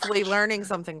and hopefully learning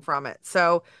something from it.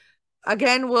 So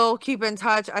again, we'll keep in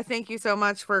touch. I thank you so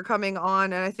much for coming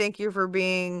on and I thank you for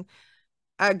being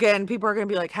again, people are going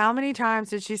to be like, how many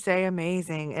times did she say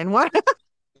amazing? And what?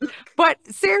 But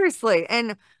seriously,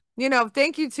 and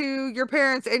thank you to your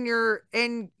parents and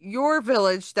your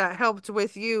village that helped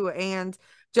with you and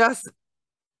just,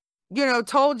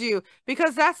 told you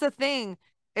because that's the thing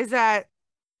is that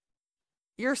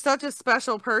you're such a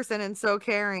special person and so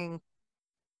caring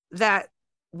that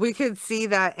we could see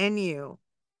that in you.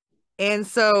 And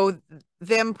so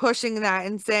them pushing that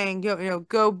and saying,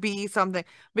 go be something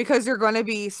because you're going to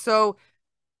be so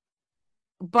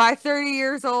by 30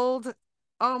 years old,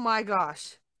 oh my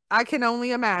gosh, I can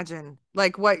only imagine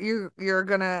like what you're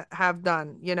gonna have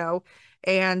done,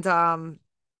 and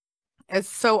it's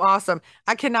so awesome.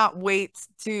 I cannot wait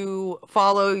to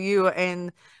follow you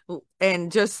and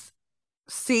just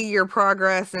see your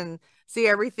progress and see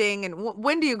everything. And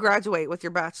when do you graduate with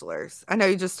your bachelor's? I know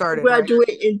you just I started, right?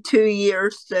 graduate in 2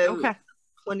 years, so Okay.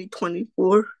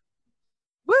 2024.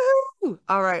 Woohoo!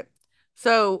 All right.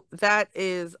 So that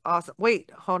is awesome. Wait,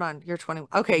 hold on. You're 20.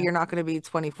 Okay, you're not going to be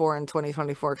 24 in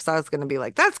 2024 because I was going to be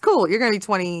like, that's cool. You're going to be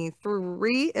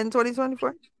 23 in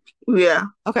 2024. Yeah.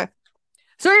 Okay.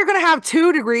 So you're going to have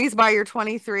 2 degrees by your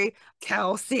 23.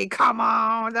 Kelsey, come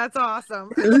on. That's awesome.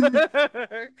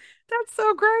 That's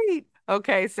so great.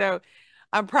 Okay, so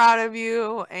I'm proud of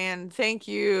you and thank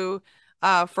you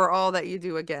for all that you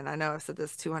do again. I know I've said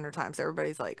this 200 times.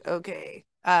 Everybody's like, okay.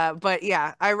 But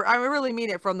yeah, I really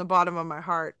mean it from the bottom of my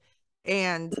heart.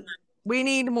 And we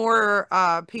need more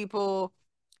people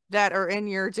that are in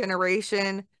your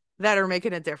generation that are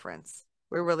making a difference.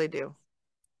 We really do.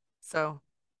 So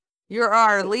you're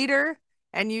our leader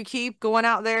and you keep going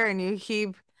out there and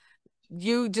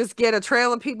you just get a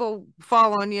trail of people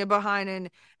following you behind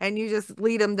and you just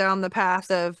lead them down the path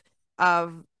of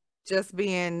just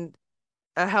being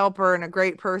a helper and a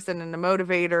great person and a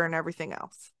motivator and everything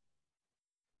else.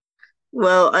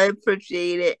 Well, I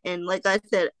appreciate it. And like I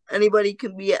said, anybody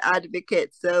can be an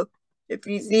advocate. So if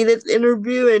you see this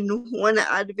interview and want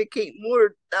to advocate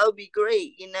more, that would be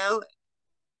great, you know?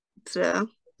 So,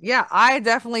 Yeah, I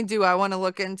definitely do. I want to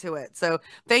look into it. So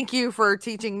thank you for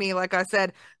teaching me. Like I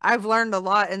said, I've learned a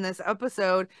lot in this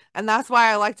episode, and that's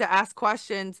why I like to ask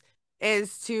questions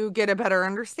is to get a better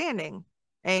understanding.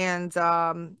 And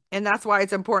that's why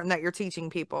it's important that you're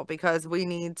teaching people because we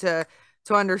need to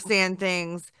understand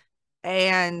things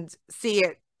and see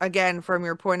it again from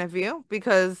your point of view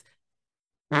because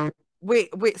we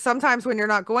sometimes when you're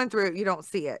not going through it, you don't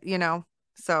see it, you know?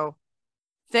 So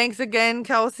thanks again,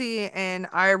 Kelsey, and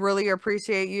I really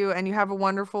appreciate you, and you have a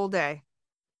wonderful day.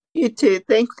 you too.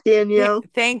 Thanks, Danielle.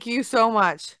 Thank you so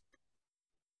much.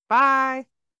 Bye.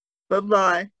 Bye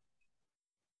bye.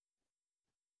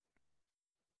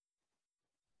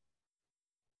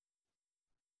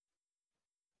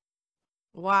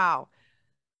 Wow.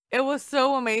 It was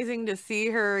so amazing to see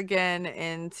her again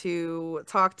and to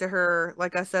talk to her.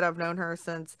 Like I said, I've known her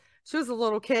since she was a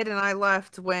little kid, and I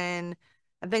left when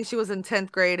I think she was in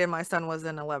 10th grade and my son was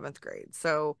in 11th grade.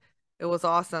 So it was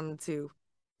awesome to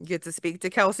get to speak to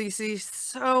Kelsey. She's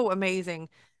so amazing.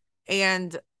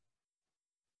 And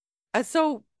it's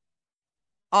so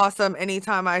awesome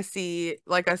anytime I see,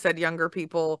 like I said, younger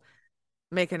people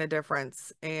making a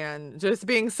difference and just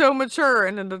being so mature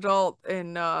and an adult.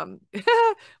 And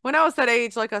when I was that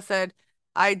age, like I said,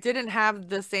 I didn't have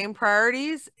the same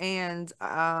priorities. And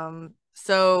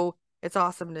so it's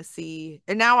awesome to see.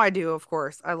 And now I do, of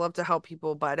course. I love to help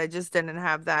people, but I just didn't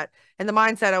have that. And the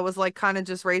mindset, I was like kind of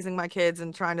just raising my kids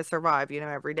and trying to survive,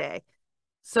 every day.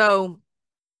 So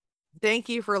thank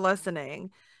you for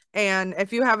listening. And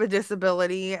if you have a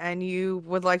disability and you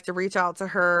would like to reach out to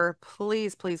her,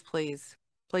 please, please, please,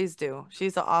 please do.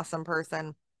 She's an awesome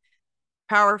person.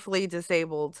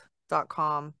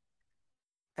 Powerfullydisabled.com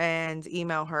and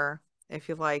email her if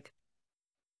you like.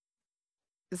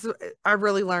 This is, I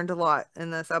really learned a lot in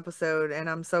this episode, and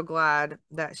I'm so glad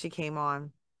that she came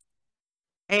on.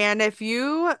 And if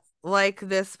you like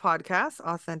this podcast,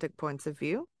 Authentic Points of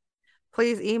View,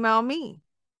 please email me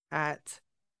at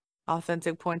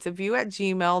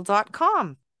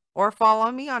authenticpointsofview@gmail.com or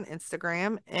follow me on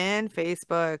Instagram and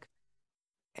Facebook,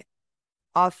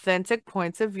 Authentic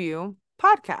Points of View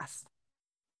Podcast.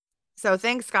 So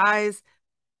thanks, guys.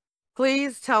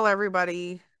 Please tell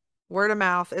everybody word of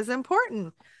mouth is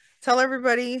important. Tell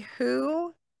everybody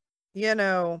who, you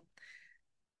know,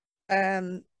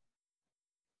 um,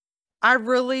 I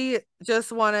really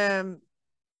just want to,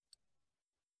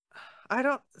 I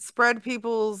don't spread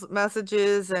people's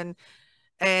messages and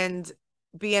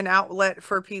be an outlet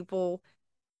for people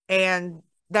and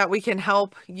that we can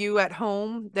help you at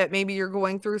home that maybe you're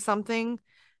going through something.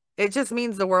 It just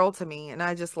means the world to me and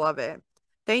I just love it.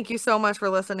 Thank you so much for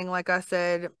listening. Like I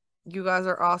said, you guys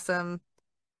are awesome.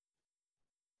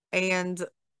 And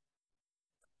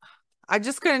I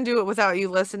just couldn't do it without you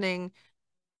listening.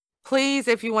 Please,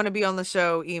 if you want to be on the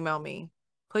show, email me.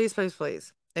 Please, please,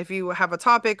 please. If you have a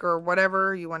topic or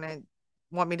whatever you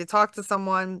want me to talk to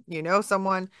someone,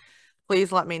 someone,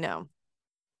 please let me know.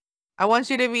 I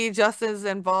want you to be just as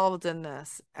involved in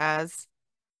this as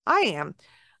I am.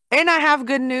 And I have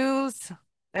good news.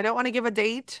 I don't want to give a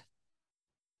date,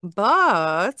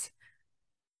 but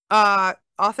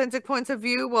Authentic Points of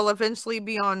View will eventually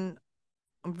be on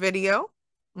video.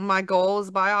 My goal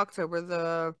is by October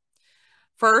the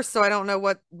 1st, so I don't know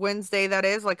what Wednesday that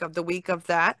is, like of the week of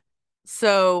that.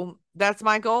 So that's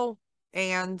my goal,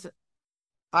 and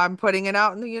I'm putting it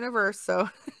out in the universe. So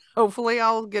hopefully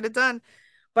I'll get it done.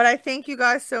 But I thank you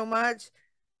guys so much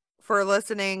for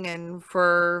listening and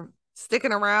for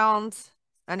sticking around.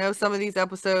 I know some of these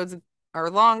episodes are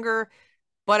longer,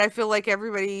 but I feel like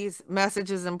everybody's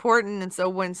message is important. And so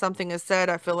when something is said,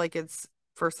 I feel like it's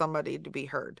for somebody to be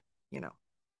heard.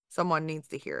 Someone needs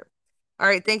to hear it. All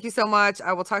right. Thank you so much.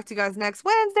 I will talk to you guys next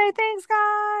Wednesday. Thanks,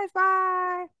 guys.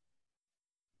 Bye.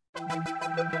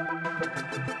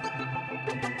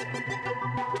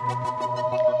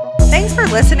 Thanks for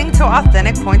listening to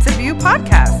Authentic Points of View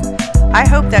podcast. I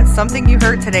hope that something you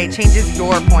heard today changes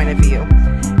your point of view.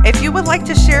 If you would like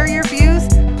to share your views,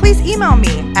 please email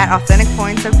me at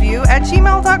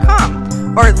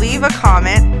authenticpointsofview@gmail.com or leave a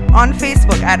comment on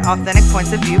Facebook at Authentic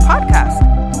Points of View podcast.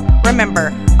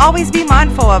 Remember, always be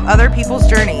mindful of other people's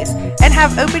journeys and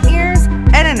have open ears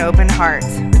and an open heart.